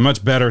it's a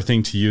much better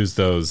thing to use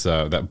those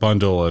that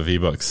bundle of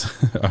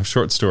ebooks of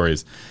short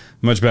stories,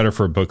 much better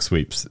for book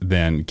sweeps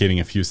than getting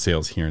a few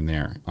sales here and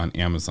there on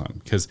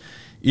Amazon. Because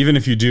even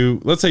if you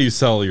do, let's say you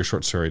sell your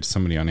short story to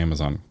somebody on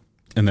Amazon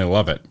and they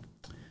love it,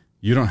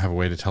 you don't have a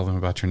way to tell them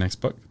about your next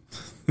book.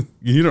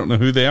 You don't know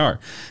who they are.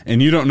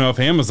 And you don't know if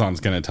Amazon's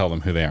going to tell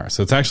them who they are.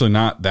 So it's actually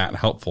not that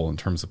helpful in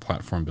terms of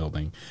platform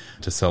building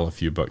to sell a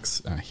few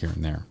books here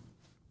and there.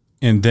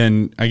 And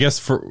then I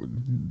guess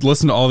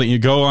listen to all the, you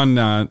go on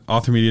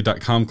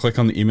authormedia.com, click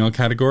on the email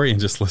category and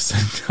just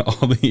listen to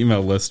all the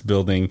email list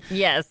building.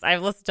 Yes,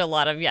 I've listened to a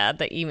lot of,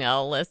 the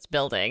email list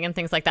building and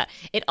things like that.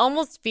 It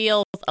almost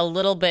feels a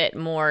little bit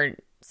more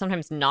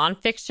sometimes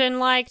nonfiction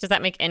like. Does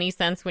that make any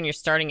sense when you're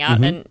starting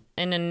out in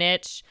a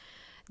niche?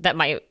 That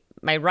my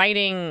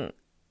writing,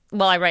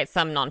 well, I write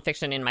some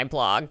nonfiction in my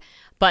blog,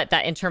 but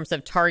that in terms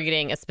of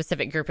targeting a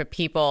specific group of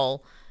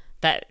people,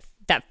 that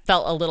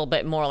felt a little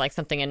bit more like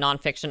something a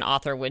nonfiction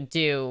author would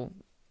do,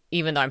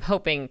 even though I'm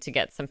hoping to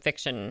get some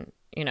fiction,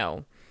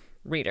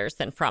 readers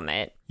than from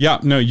it. Yeah,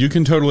 no, you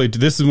can totally.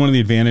 This is one of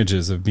the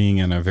advantages of being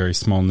in a very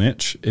small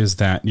niche, is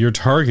that you're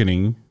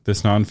targeting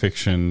this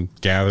nonfiction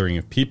gathering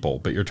of people,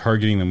 but you're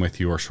targeting them with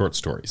your short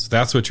stories.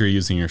 That's what you're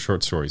using your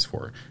short stories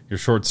for. Your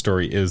short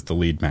story is the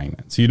lead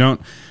magnet. So you don't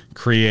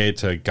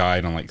create a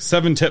guide on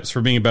 7 tips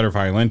for being a better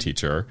violin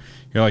teacher.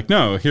 You're like,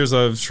 no, here's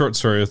a short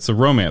story. It's a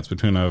romance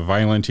between a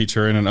violin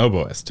teacher and an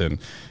oboist.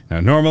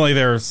 And normally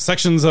there are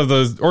sections of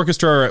the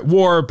orchestra are at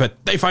war,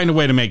 but they find a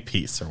way to make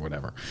peace or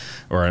whatever.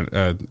 Or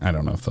I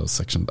don't know if those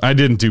sections. I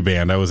didn't do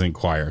band. I was in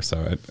choir.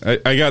 So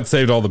I got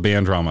saved all the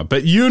band drama.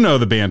 But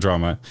the band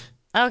drama.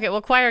 Okay,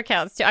 well, choir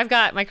counts too. I've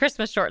got my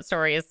Christmas short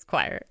story is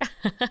choir.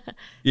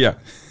 Yeah,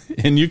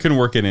 and you can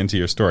work it into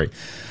your story.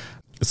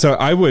 So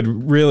I would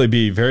really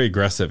be very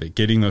aggressive at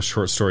getting those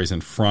short stories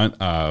in front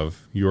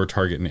of your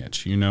target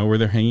niche. You know where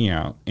they're hanging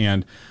out.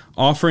 And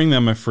offering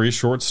them a free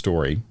short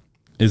story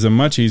is a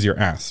much easier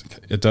ask.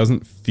 It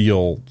doesn't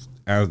feel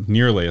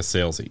nearly as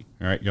salesy.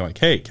 All right, you're like,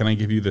 hey, can I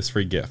give you this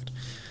free gift?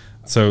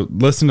 So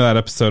listen to that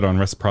episode on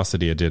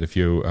reciprocity I did a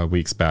few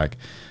weeks back.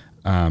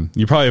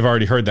 You probably have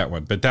already heard that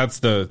one, but that's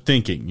the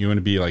thinking. You want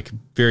to be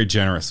very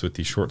generous with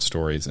these short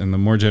stories. And the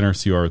more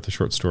generous you are with the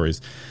short stories,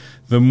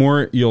 the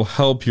more you'll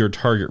help your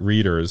target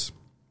readers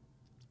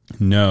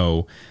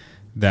know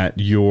that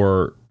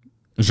your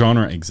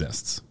genre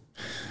exists,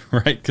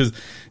 right? Because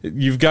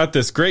you've got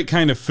this great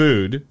kind of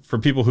food for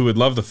people who would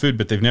love the food,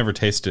 but they've never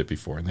tasted it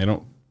before, and they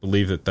don't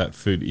believe that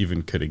food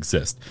even could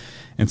exist.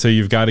 And so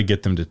you've got to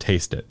get them to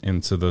taste it.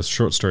 And so those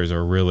short stories are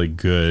a really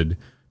good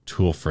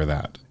tool for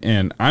that.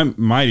 And I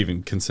might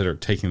even consider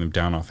taking them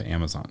down off of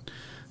Amazon.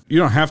 you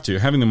don't have to.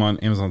 Having them on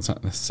Amazon's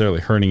not necessarily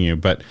hurting you,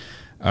 but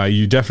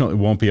you definitely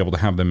won't be able to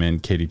have them in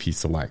KDP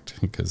Select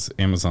because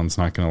Amazon's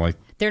not going to like.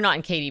 They're not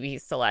in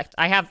KDP Select.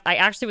 I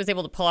actually was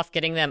able to pull off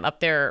getting them up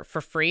there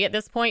for free at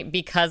this point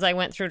because I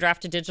went through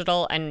Drafted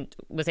Digital and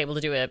was able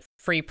to do a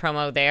free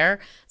promo there.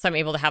 So I'm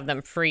able to have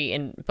them free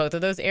in both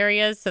of those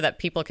areas so that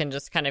people can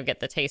just kind of get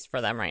the taste for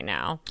them right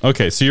now.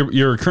 Okay, so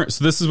you're current.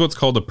 So this is what's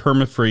called a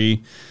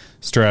perma-free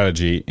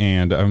strategy,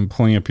 and I'm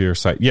pulling up your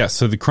site. Yes,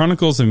 so the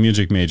Chronicles of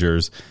Music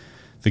Majors,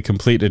 the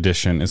complete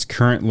edition, is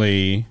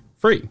currently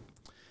free.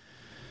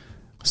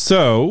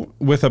 So,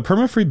 with a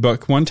perma-free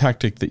book, one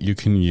tactic that you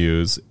can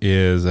use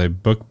is a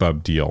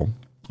BookBub deal,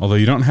 although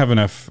you don't have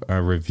enough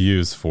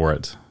reviews for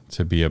it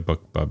to be a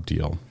BookBub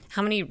deal.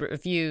 How many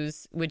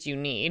reviews would you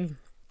need?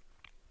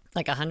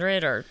 Like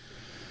 100 or?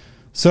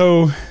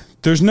 So,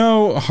 there's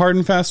no hard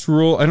and fast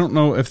rule. I don't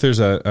know if there's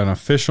an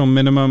official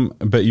minimum,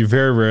 but you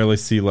very rarely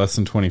see less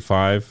than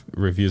 25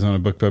 reviews on a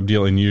BookBub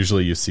deal, and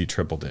usually you see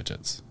triple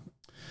digits.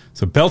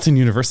 So Belton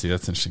University,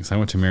 that's interesting. So I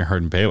went to Mary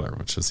Hardin Baylor,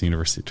 which is the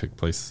university that took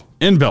place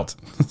in Belton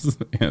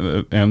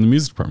and the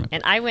music department.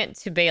 And I went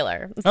to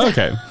Baylor.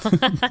 Okay.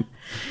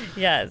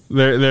 Yes.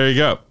 There you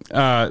go.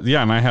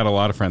 Yeah, and I had a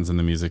lot of friends in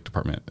the music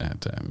department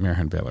at Mary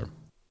Hardin Baylor.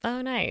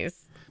 Oh,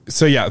 nice.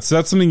 So yeah, so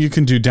that's something you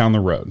can do down the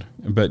road,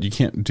 but you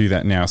can't do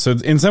that now. So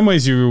in some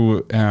ways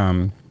you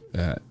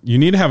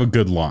need to have a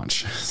good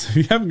launch. So if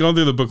you haven't gone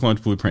through the book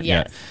launch blueprint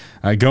yet,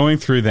 going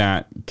through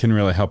that can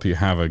really help you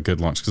have a good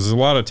launch because there's a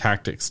lot of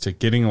tactics to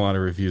getting a lot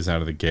of reviews out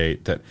of the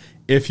gate that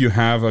if you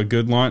have a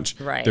good launch,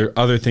 there are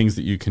other things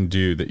that you can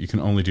do that you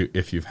can only do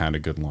if you've had a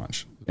good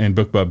launch. And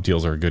BookBub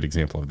deals are a good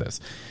example of this.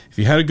 If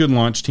you had a good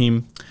launch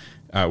team,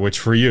 which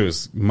for you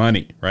is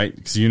money, right?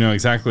 Because you know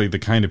exactly the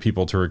kind of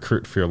people to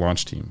recruit for your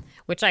launch team.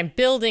 Which I'm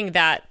building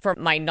that for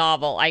my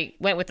novel. I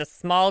went with a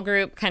small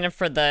group kind of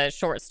for the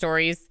short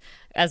stories.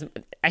 As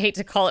I hate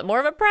to call it more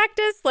of a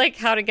practice, like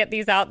how to get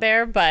these out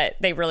there, but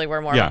they really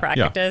were more of a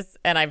practice. Yeah.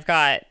 And I've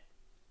got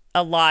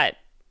a lot.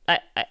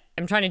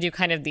 I'm trying to do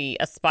kind of the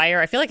Aspire.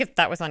 I feel like if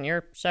that was on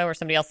your show or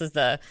somebody else's,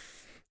 the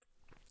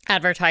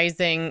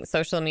advertising,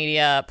 social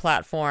media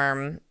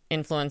platform,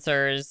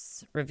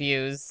 influencers,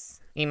 reviews,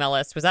 email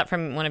list. Was that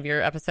from one of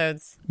your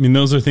episodes? I mean,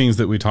 those are things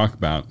that we talk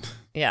about.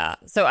 Yeah.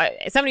 So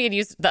somebody had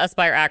used the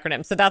Aspire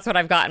acronym. So that's what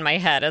I've got in my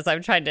head as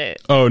I'm trying to...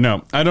 Oh,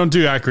 no. I don't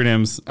do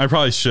acronyms. I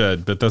probably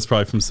should, but that's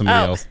probably from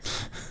somebody else.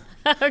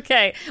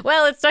 Okay.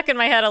 Well, it stuck in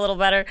my head a little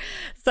better.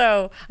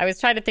 So I was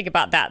trying to think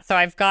about that. So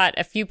I've got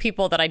a few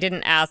people that I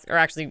didn't ask, or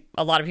actually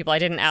a lot of people I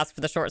didn't ask for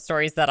the short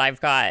stories that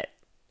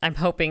I'm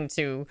hoping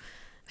to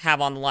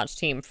have on the launch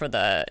team for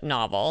the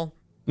novel.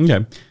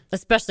 Okay.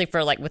 Especially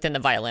for like within the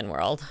violin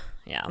world.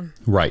 Yeah.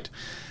 Right.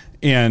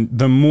 And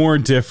the more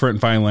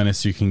different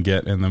violinists you can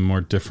get and the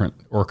more different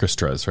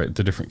orchestras, right?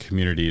 The different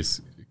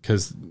communities.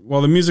 Because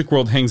while the music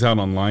world hangs out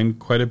online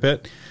quite a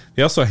bit,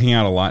 they also hang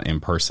out a lot in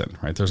person,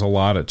 right? There's a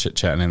lot of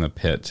chit-chatting in the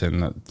pit,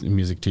 and the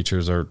music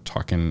teachers are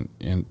talking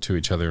to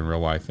each other in real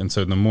life. And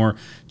so the more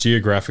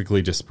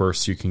geographically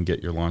dispersed you can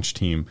get your launch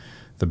team,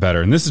 the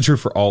better. And this is true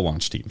for all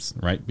launch teams,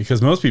 right?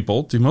 Because most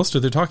people do most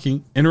of their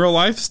talking in real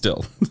life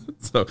still.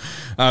 So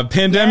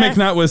pandemic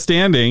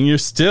notwithstanding, you're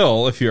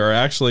still, if you are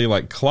actually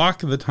like clock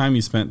the time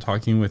you spent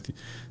talking with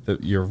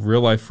your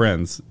real life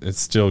friends, it's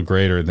still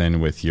greater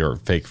than with your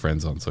fake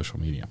friends on social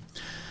media.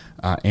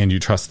 And you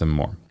trust them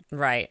more.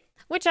 Right.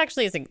 Which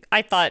actually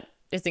I thought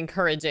is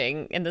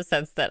encouraging in the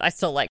sense that I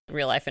still like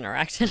real life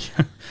interaction.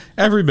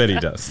 Everybody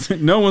does.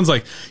 No one's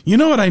like, you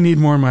know what I need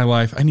more in my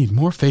life? I need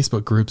more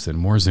Facebook groups and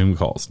more Zoom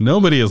calls.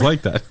 Nobody is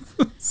like that.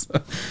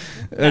 So,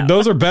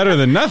 those are better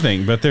than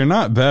nothing, but they're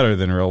not better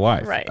than real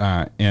life. Right.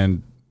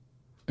 And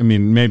I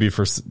mean, maybe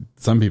for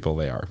some people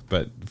they are,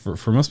 but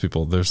for most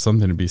people, there's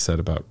something to be said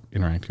about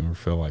interacting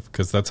with real life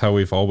because that's how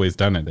we've always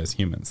done it as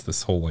humans.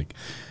 This whole like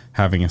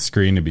having a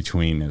screen in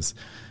between is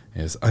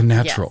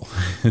unnatural.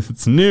 Yes.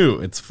 It's new.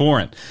 It's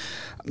foreign.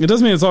 It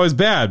doesn't mean it's always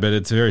bad, but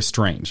it's very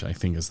strange, I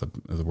think is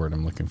the word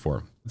I'm looking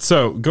for.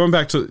 So going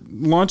back to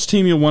launch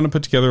team, you'll want to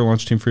put together a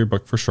launch team for your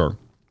book for sure.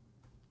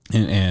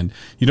 And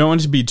you don't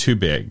want it to be too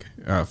big.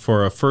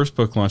 For a first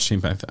book launch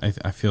team,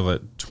 I feel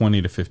that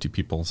 20 to 50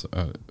 people is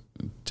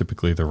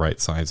typically the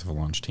right size of a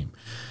launch team.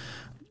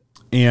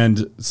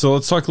 And so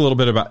let's talk a little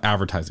bit about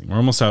advertising. We're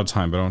almost out of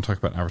time, but I want to talk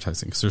about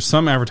advertising because there's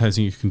some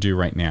advertising you can do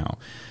right now.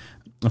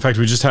 In fact,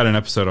 we just had an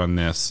episode on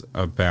this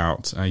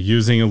about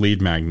using a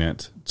lead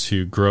magnet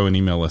to grow an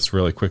email list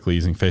really quickly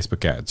using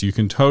Facebook ads. You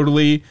can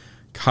totally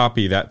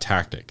copy that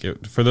tactic.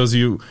 For those of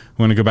you who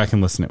want to go back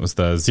and listen, it was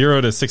the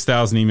 0 to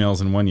 6,000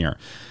 emails in 1 year.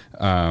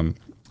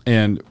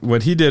 And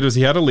what he did was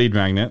he had a lead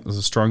magnet. It was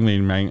a strong lead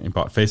magnet. He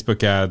bought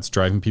Facebook ads,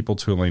 driving people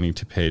to a landing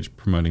page,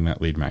 promoting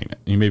that lead magnet.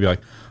 And you may be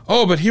like,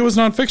 oh, but he was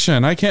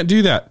nonfiction. I can't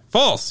do that.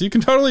 False. You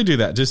can totally do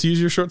that. Just use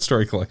your short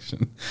story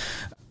collection.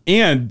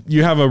 And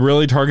you have a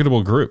really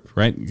targetable group,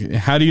 right?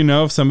 How do you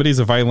know if somebody's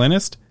a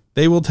violinist?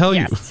 They will tell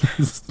you.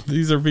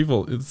 These are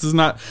people. This is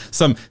not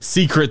some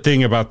secret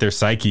thing about their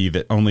psyche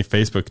that only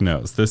Facebook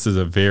knows. This is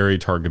a very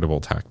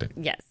targetable tactic.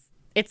 Yes.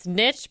 it's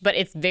niche, but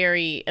it's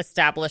very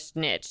established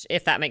niche,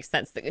 if that makes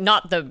sense.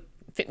 Not the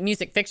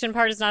music fiction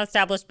part is not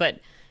established, but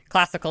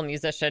classical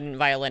musician,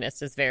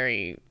 violinist is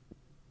very,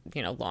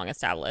 long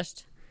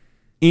established.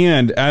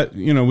 And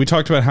we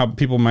talked about how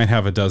people might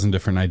have a dozen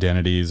different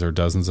identities or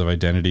dozens of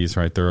identities,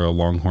 right? They're a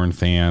Longhorn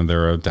fan,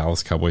 they're a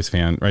Dallas Cowboys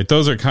fan, right?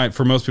 Those are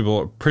for most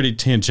people, pretty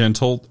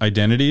tangential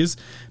identities.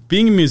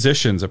 Being a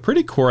musician's a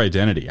pretty core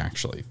identity,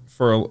 actually,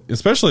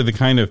 especially the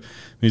kind of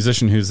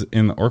musician who's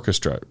in the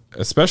orchestra,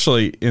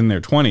 especially in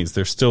their 20s,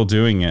 they're still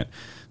doing it.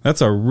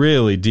 That's a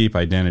really deep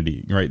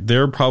identity, right?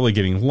 They're probably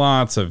getting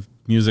lots of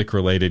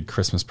music-related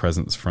Christmas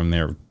presents from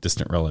their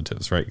distant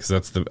relatives, right? Because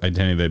that's the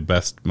identity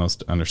they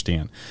most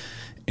understand.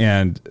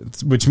 And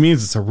which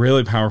means it's a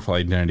really powerful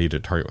identity to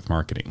target with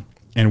marketing,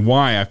 and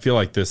why I feel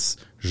like this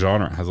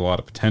genre has a lot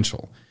of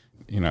potential.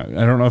 I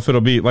don't know if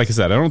it'll be, like I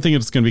said, I don't think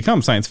it's going to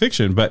become science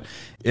fiction, but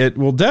it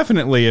will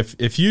definitely,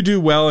 if you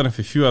do well and if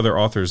a few other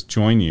authors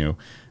join you,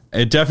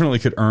 it definitely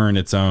could earn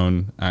its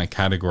own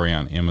category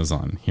on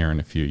Amazon here in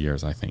a few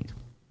years, I think.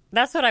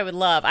 That's what I would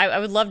love. I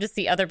would love to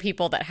see other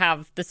people that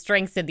have the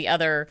strengths in the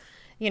other,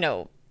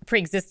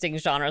 pre-existing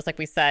genres, like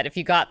we said. If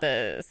you got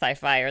the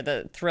sci-fi or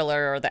the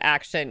thriller or the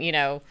action,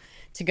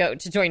 to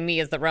join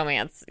me as the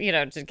romance,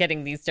 just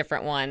getting these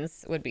different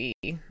ones would be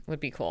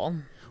cool.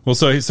 Well,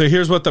 so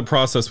here's what the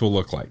process will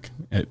look like.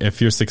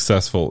 If you're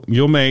successful,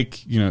 you'll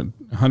make, $100,000,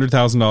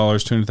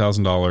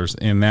 $200,000,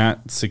 and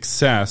that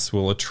success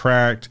will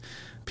attract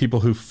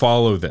people who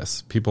follow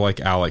this, people like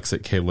Alex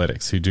at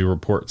K-Lytics, who do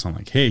reports on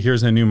like, hey,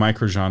 here's a new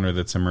microgenre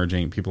that's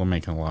emerging. People are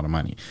making a lot of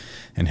money.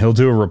 And he'll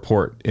do a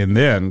report. And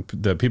then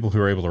the people who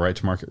are able to write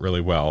to market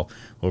really well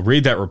will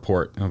read that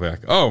report and they'll be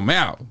like, oh,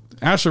 man,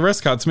 Ashley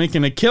Rescott's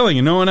making a killing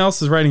and no one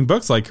else is writing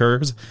books like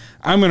hers.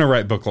 I'm going to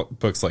write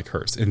books like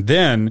hers. And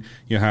then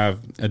you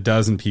have a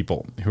dozen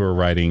people who are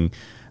writing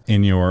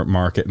in your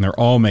market, and they're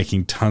all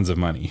making tons of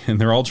money, and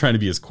they're all trying to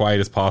be as quiet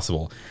as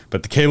possible.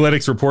 But the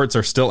K-Lytics reports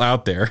are still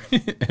out there,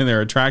 and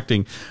they're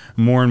attracting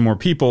more and more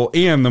people.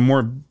 And the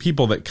more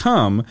people that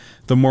come,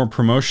 the more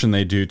promotion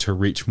they do to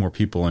reach more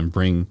people and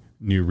bring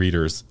new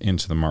readers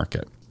into the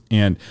market.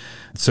 And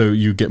so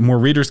you get more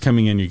readers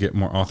coming in, you get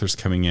more authors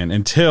coming in,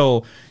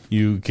 until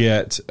you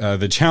get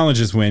the challenge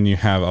is when you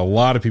have a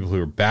lot of people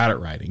who are bad at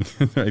writing.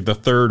 Like the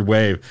third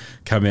wave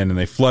come in and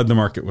they flood the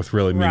market with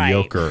really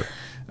mediocre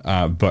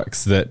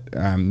books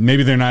that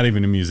maybe they're not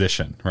even a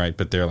musician, right?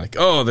 But they're like,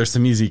 oh, there's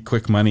some easy,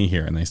 quick money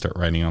here, and they start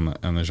writing on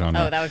the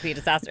genre. Oh, that would be a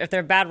disaster if they're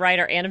a bad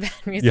writer and a bad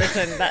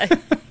musician.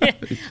 Yeah.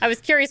 I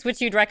was curious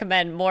which you'd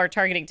recommend more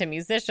targeting to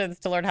musicians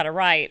to learn how to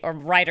write, or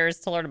writers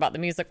to learn about the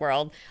music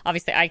world.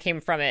 Obviously, I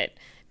came from it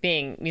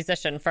being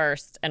musician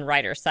first and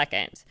writer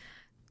second.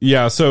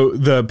 Yeah, so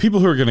the people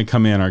who are going to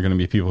come in are going to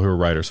be people who are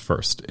writers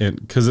first,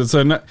 because it's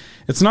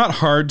not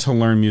hard to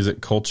learn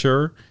music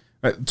culture.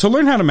 To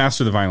learn how to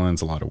master the violin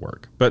is a lot of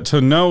work, but to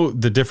know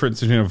the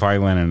difference between a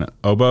violin and an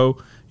oboe,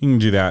 you can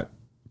do that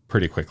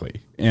pretty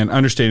quickly. And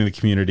understanding the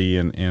community,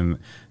 and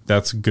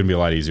that's going to be a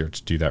lot easier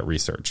to do that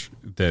research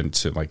than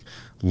to like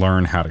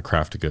learn how to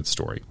craft a good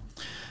story.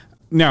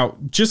 Now,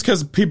 just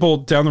because people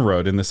down the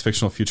road in this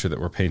fictional future that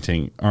we're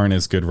painting aren't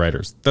as good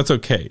writers, that's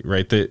okay,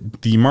 right?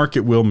 The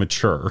market will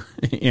mature,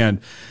 and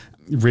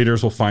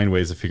readers will find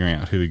ways of figuring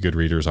out who the good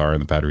readers are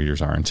and the bad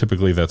readers are. And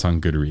typically that's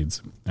on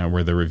Goodreads,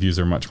 where the reviews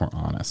are much more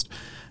honest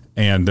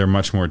and they're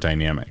much more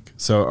dynamic.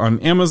 So on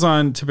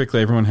Amazon,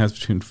 typically everyone has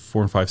between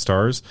 4 and 5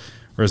 stars,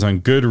 whereas on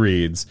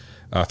Goodreads,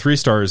 3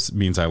 stars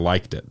means I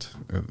liked it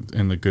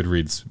in the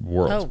Goodreads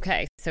world.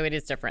 Okay, so it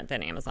is different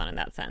than Amazon in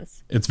that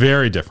sense. It's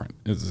very different.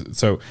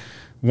 So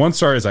 1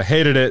 star is I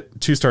hated it,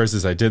 2 stars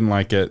is I didn't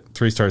like it,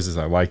 3 stars is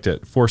I liked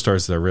it, 4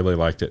 stars is I really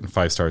liked it, and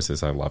 5 stars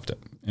is I loved it.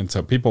 And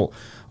so people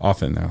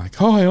often, they're like,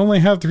 oh, I only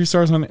have 3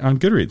 stars on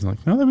Goodreads. I'm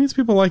like, no, that means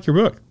people like your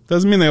book.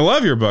 Doesn't mean they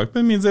love your book, but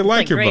it means they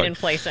like your book. Great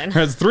inflation.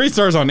 It's 3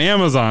 stars on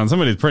Amazon.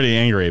 Somebody's pretty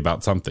angry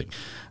about something.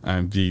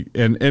 And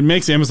it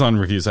makes Amazon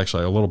reviews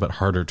actually a little bit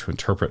harder to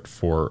interpret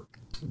for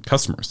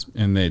customers.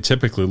 And they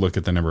typically look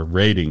at the number of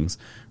ratings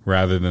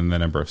rather than the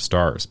number of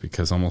stars,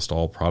 because almost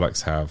all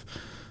products have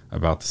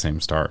about the same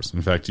stars.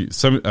 In fact,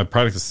 a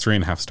product that's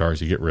 3.5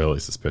 stars, you get really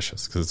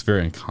suspicious, because it's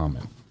very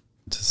uncommon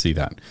to see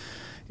that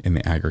in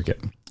the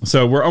aggregate.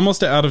 So we're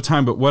almost out of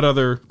time, but what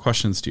other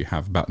questions do you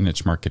have about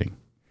niche marketing?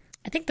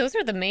 I think those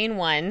are the main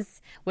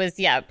ones.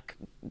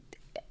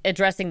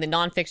 Addressing the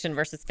nonfiction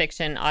versus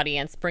fiction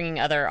audience, bringing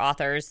other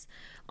authors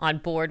on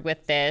board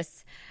with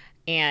this,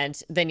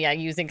 and then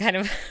using kind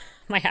of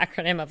my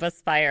acronym of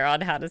Aspire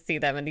on how to see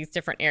them in these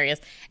different areas.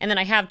 And then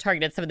I have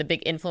targeted some of the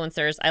big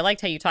influencers. I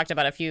liked how you talked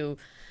about a few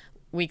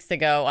weeks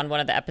ago on one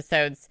of the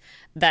episodes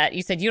that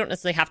you said you don't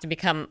necessarily have to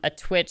become a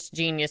Twitch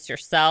genius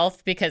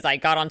yourself, because I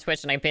got on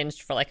Twitch and I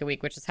binged for like a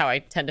week, which is how I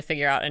tend to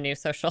figure out a new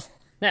social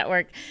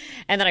network.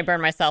 And then I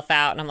burned myself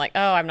out and I'm like,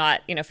 oh, I'm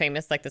not,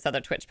 famous like this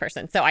other Twitch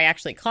person. So I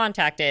actually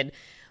contacted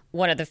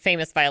one of the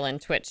famous violin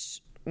Twitch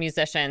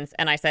musicians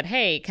and I said,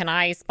 hey, can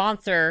I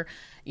sponsor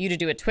you to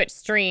do a Twitch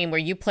stream where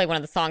you play one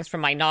of the songs from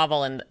my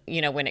novel and,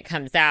 when it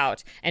comes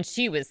out? And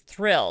she was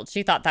thrilled.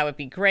 She thought that would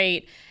be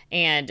great.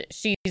 And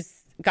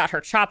she's got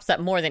her chops up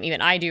more than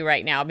even I do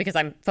right now, because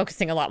I'm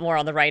focusing a lot more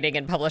on the writing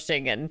and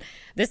publishing and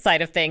this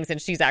side of things,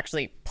 and she's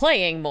actually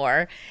playing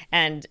more,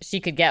 and she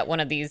could get one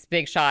of these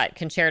big shot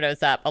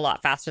concertos up a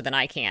lot faster than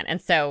I can.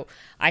 And so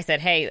I said,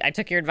 hey, I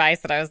took your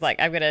advice, and I was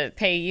like, I'm going to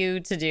pay you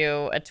to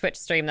do a Twitch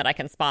stream that I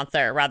can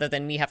sponsor, rather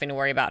than me having to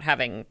worry about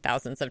having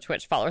thousands of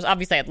Twitch followers.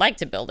 Obviously, I'd like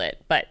to build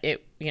it, but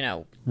it,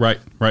 Right.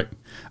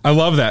 I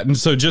love that. And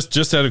so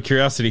just out of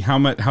curiosity,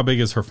 how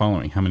big is her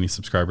following? How many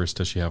subscribers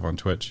does she have on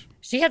Twitch?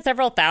 She had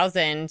several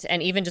thousand,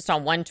 and even just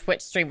on one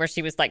Twitch stream where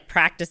she was like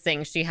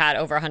practicing, she had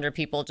over 100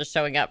 people just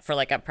showing up for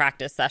like a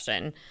practice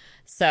session.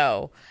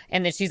 So,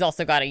 and then she's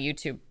also got a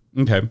YouTube.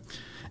 Okay.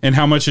 And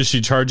how much is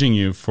she charging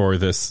you for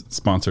this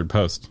sponsored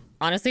post?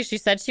 Honestly, she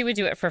said she would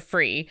do it for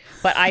free,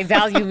 but I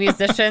value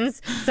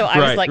musicians. So I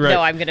was like, no,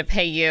 I'm going to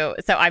pay you.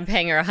 So I'm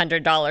paying her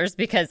 $100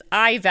 because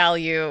I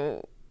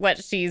value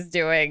what she's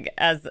doing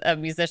as a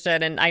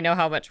musician. And I know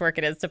how much work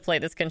it is to play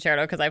this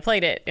concerto because I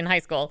played it in high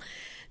school.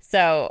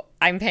 So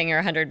I'm paying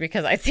her $100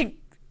 because I think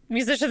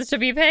musicians should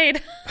be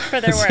paid for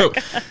their work.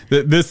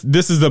 So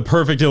this is the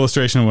perfect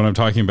illustration of what I'm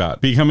talking about.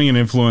 Becoming an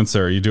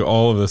influencer, you do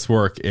all of this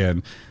work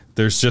and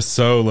there's just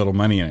so little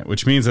money in it,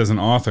 which means as an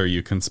author,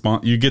 you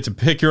get to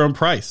pick your own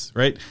price,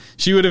 right?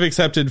 She would have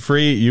accepted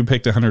free. You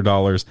picked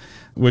 $100,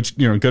 which,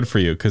 good for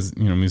you because,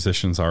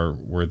 musicians are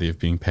worthy of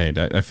being paid.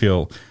 I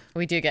feel...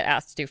 We do get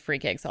asked to do free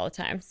gigs all the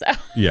time. So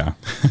yeah.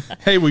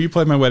 Hey, will you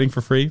play my wedding for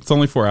free? It's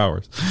only 4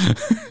 hours,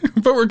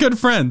 but we're good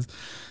friends.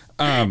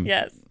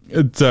 Yes.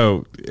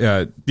 So,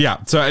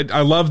 yeah. So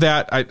I love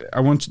that. I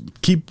want to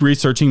keep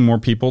researching more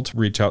people to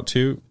reach out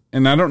to.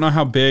 And I don't know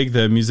how big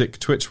the music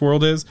Twitch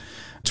world is.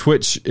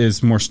 Twitch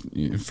is more,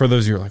 for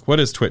those of you who are like, what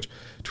is Twitch?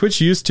 Twitch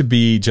used to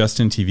be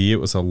Justin TV. It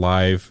was a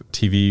live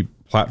TV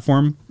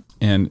platform.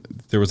 And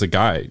there was a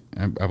guy,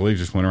 I believe,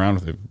 just went around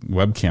with a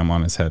webcam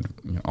on his head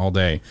all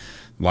day,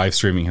 live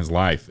streaming his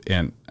life.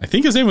 And I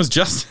think his name was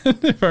Justin,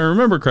 if I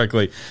remember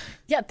correctly.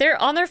 Yeah,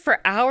 they're on there for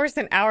hours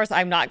and hours.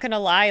 I'm not going to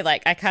lie.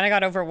 Like, I kind of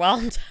got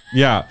overwhelmed.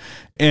 Yeah.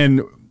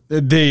 And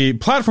the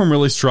platform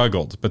really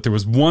struggled, but there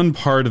was one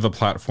part of the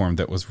platform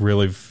that was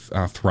really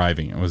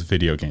thriving. It was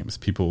video games.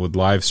 People would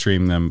live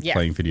stream them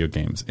playing video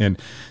games. And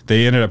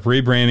they ended up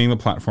rebranding the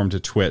platform to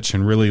Twitch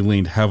and really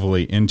leaned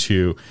heavily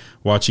into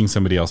watching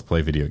somebody else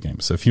play video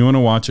games. So if you want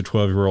to watch a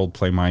 12-year-old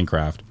play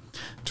Minecraft,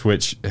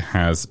 Twitch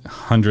has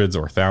hundreds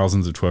or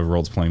thousands of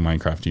 12-year-olds playing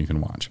Minecraft you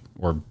can watch,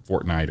 or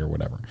Fortnite or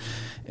whatever.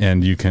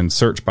 And you can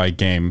search by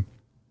game.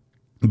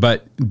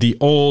 But the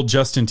old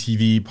Justin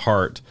TV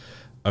part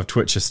of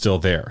Twitch is still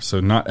there. So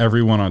not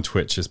everyone on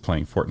Twitch is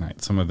playing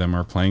Fortnite. Some of them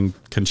are playing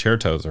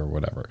concertos or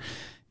whatever.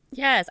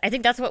 Yes, I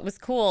think that's what was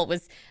cool.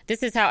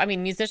 This is how,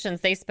 musicians,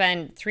 they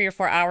spend 3 or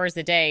 4 hours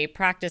a day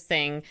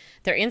practicing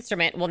their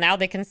instrument. Well, now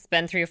they can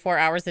spend 3 or 4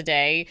 hours a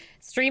day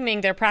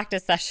streaming their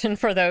practice session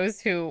for those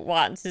who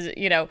want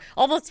to,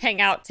 almost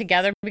hang out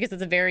together, because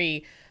it's a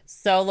very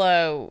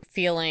solo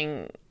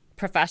feeling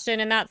profession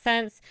in that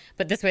sense.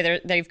 But this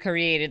way they've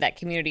created that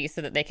community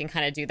so that they can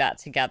kind of do that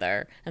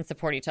together and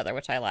support each other,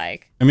 which I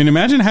like.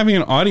 Imagine having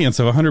an audience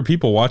of 100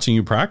 people watching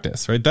you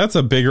practice, right? That's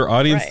a bigger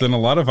audience than a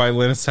lot of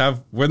violinists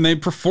have when they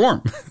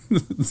perform.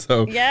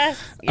 So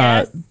yes.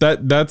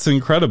 That's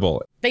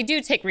incredible. They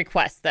do take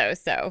requests, though,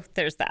 so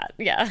there's that.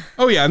 Yeah.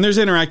 Oh, yeah, and there's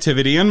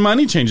interactivity, and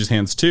money changes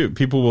hands, too.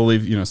 People will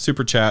leave,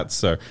 super chats.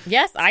 So.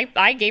 Yes,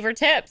 I gave her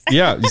tips.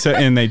 Yeah,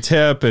 and they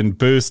tip and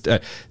boost. I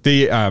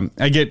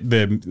get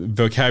the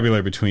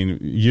vocabulary between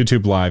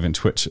YouTube Live and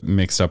Twitch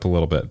mixed up a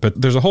little bit,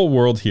 but there's a whole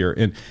world here.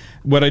 And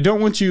what I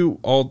don't want you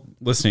all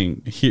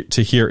listening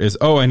to hear is,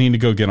 I need to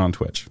go get on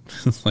Twitch.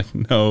 It's like,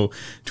 no,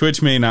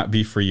 Twitch may not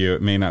be for you.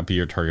 It may not be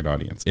your target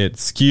audience. It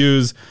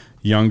skews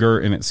younger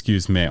and it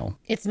skews male.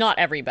 It's not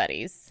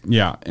everybody's.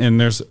 Yeah,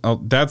 and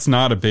that's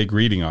not a big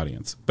reading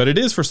audience, but it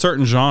is for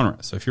certain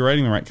genres. So if you're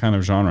writing the right kind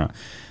of genre,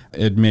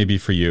 it may be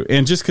for you.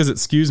 And just because it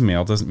skews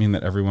male doesn't mean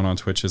that everyone on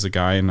Twitch is a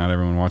guy and not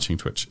everyone watching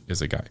Twitch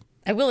is a guy.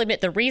 I will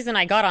admit the reason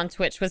I got on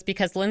Twitch was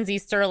because Lindsey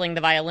Sterling,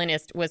 the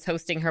violinist, was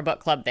hosting her book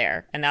club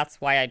there, and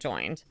that's why I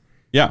joined.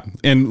 Yeah,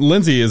 and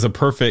Lindsey is a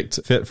perfect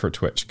fit for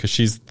Twitch because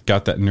she's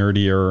got that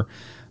nerdier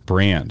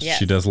brand. Yes.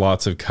 She does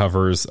lots of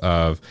covers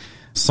of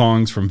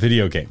songs from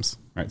video games,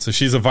 right? So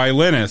she's a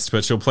violinist,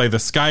 but she'll play the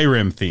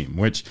Skyrim theme,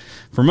 which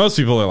for most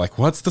people are like,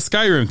 what's the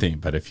Skyrim theme?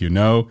 But if you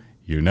know,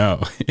 you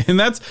know. And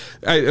that's,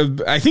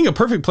 I think, a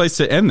perfect place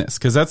to end this,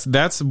 because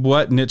that's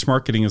what niche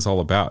marketing is all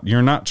about.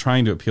 You're not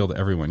trying to appeal to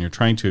everyone. You're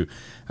trying to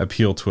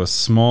appeal to a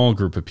small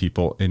group of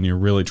people, and you're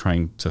really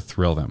trying to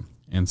thrill them.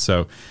 And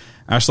so,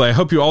 Ashley, I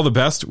hope you all the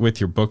best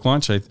with your book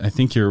launch. I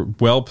think you're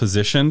well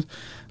positioned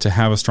to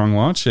have a strong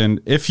launch.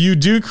 And if you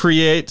do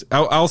create,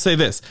 I'll say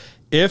this.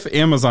 If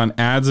Amazon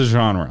adds a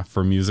genre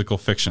for musical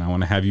fiction, I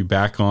want to have you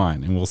back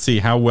on, and we'll see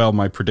how well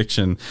my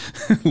prediction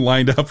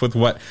lined up with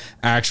what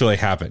actually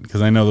happened,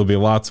 because I know there'll be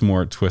lots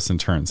more twists and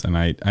turns, and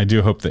I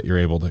do hope that you're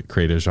able to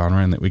create a genre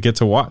and that we get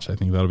to watch. I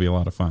think that'll be a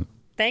lot of fun.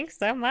 Thanks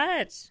so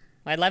much.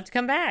 I'd love to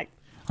come back.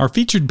 Our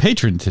featured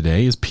patron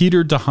today is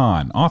Peter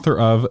DeHaan, author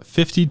of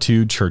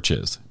 52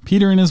 Churches.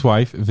 Peter and his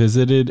wife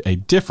visited a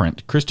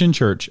different Christian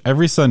church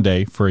every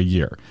Sunday for a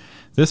year.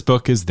 This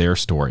book is their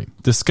story.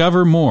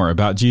 Discover more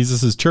about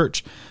Jesus'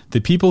 church,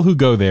 the people who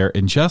go there,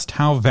 and just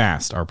how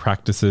vast our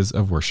practices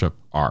of worship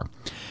are.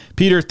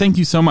 Peter, thank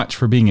you so much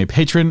for being a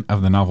patron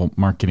of the Novel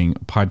Marketing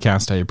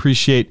Podcast. I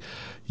appreciate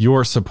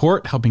your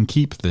support, helping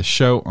keep this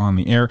show on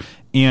the air.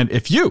 And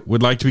if you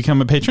would like to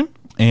become a patron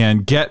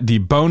and get the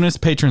bonus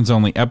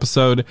patrons-only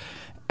episode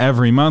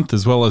every month,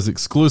 as well as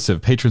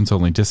exclusive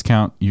patrons-only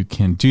discount, you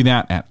can do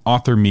that at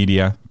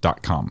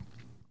authormedia.com.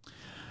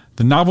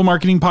 The Novel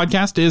Marketing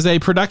Podcast is a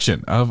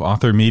production of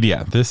Author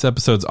Media. This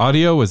episode's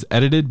audio was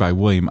edited by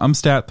William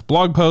Umstattd. The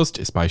blog post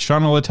is by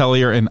Shauna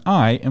Letelier, and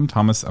I am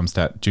Thomas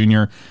Umstattd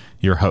Jr.,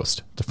 your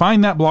host. To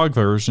find that blog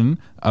version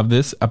of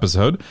this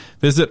episode,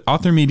 visit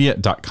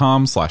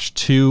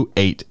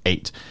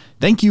authormedia.com/288.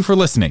 Thank you for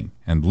listening,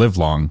 and live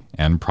long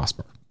and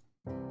prosper.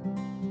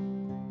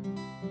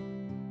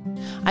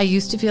 I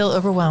used to feel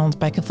overwhelmed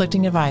by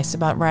conflicting advice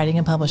about writing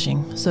and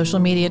publishing. Social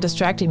media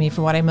distracted me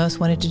from what I most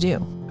wanted to do,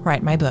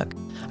 write my book.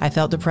 I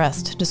felt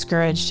depressed,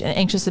 discouraged, and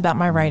anxious about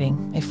my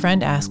writing. A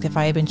friend asked if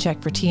I had been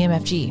checked for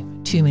TMFG,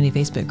 too many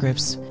Facebook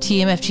groups.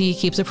 TMFG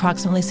keeps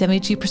approximately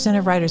 72%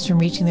 of writers from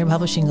reaching their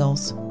publishing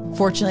goals.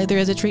 Fortunately, there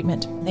is a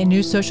treatment, a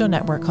new social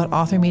network called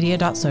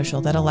authormedia.social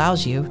that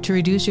allows you to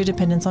reduce your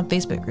dependence on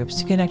Facebook groups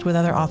to connect with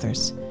other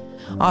authors.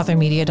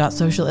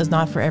 Authormedia.social is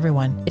not for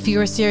everyone. If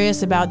you are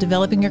serious about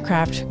developing your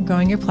craft,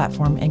 growing your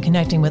platform, and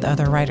connecting with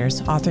other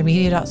writers,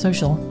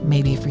 Authormedia.social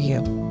may be for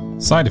you.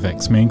 Side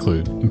effects may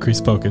include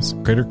increased focus,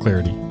 greater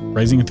clarity,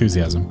 rising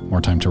enthusiasm, more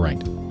time to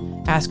write.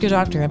 Ask your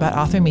doctor about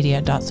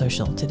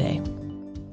Authormedia.social today.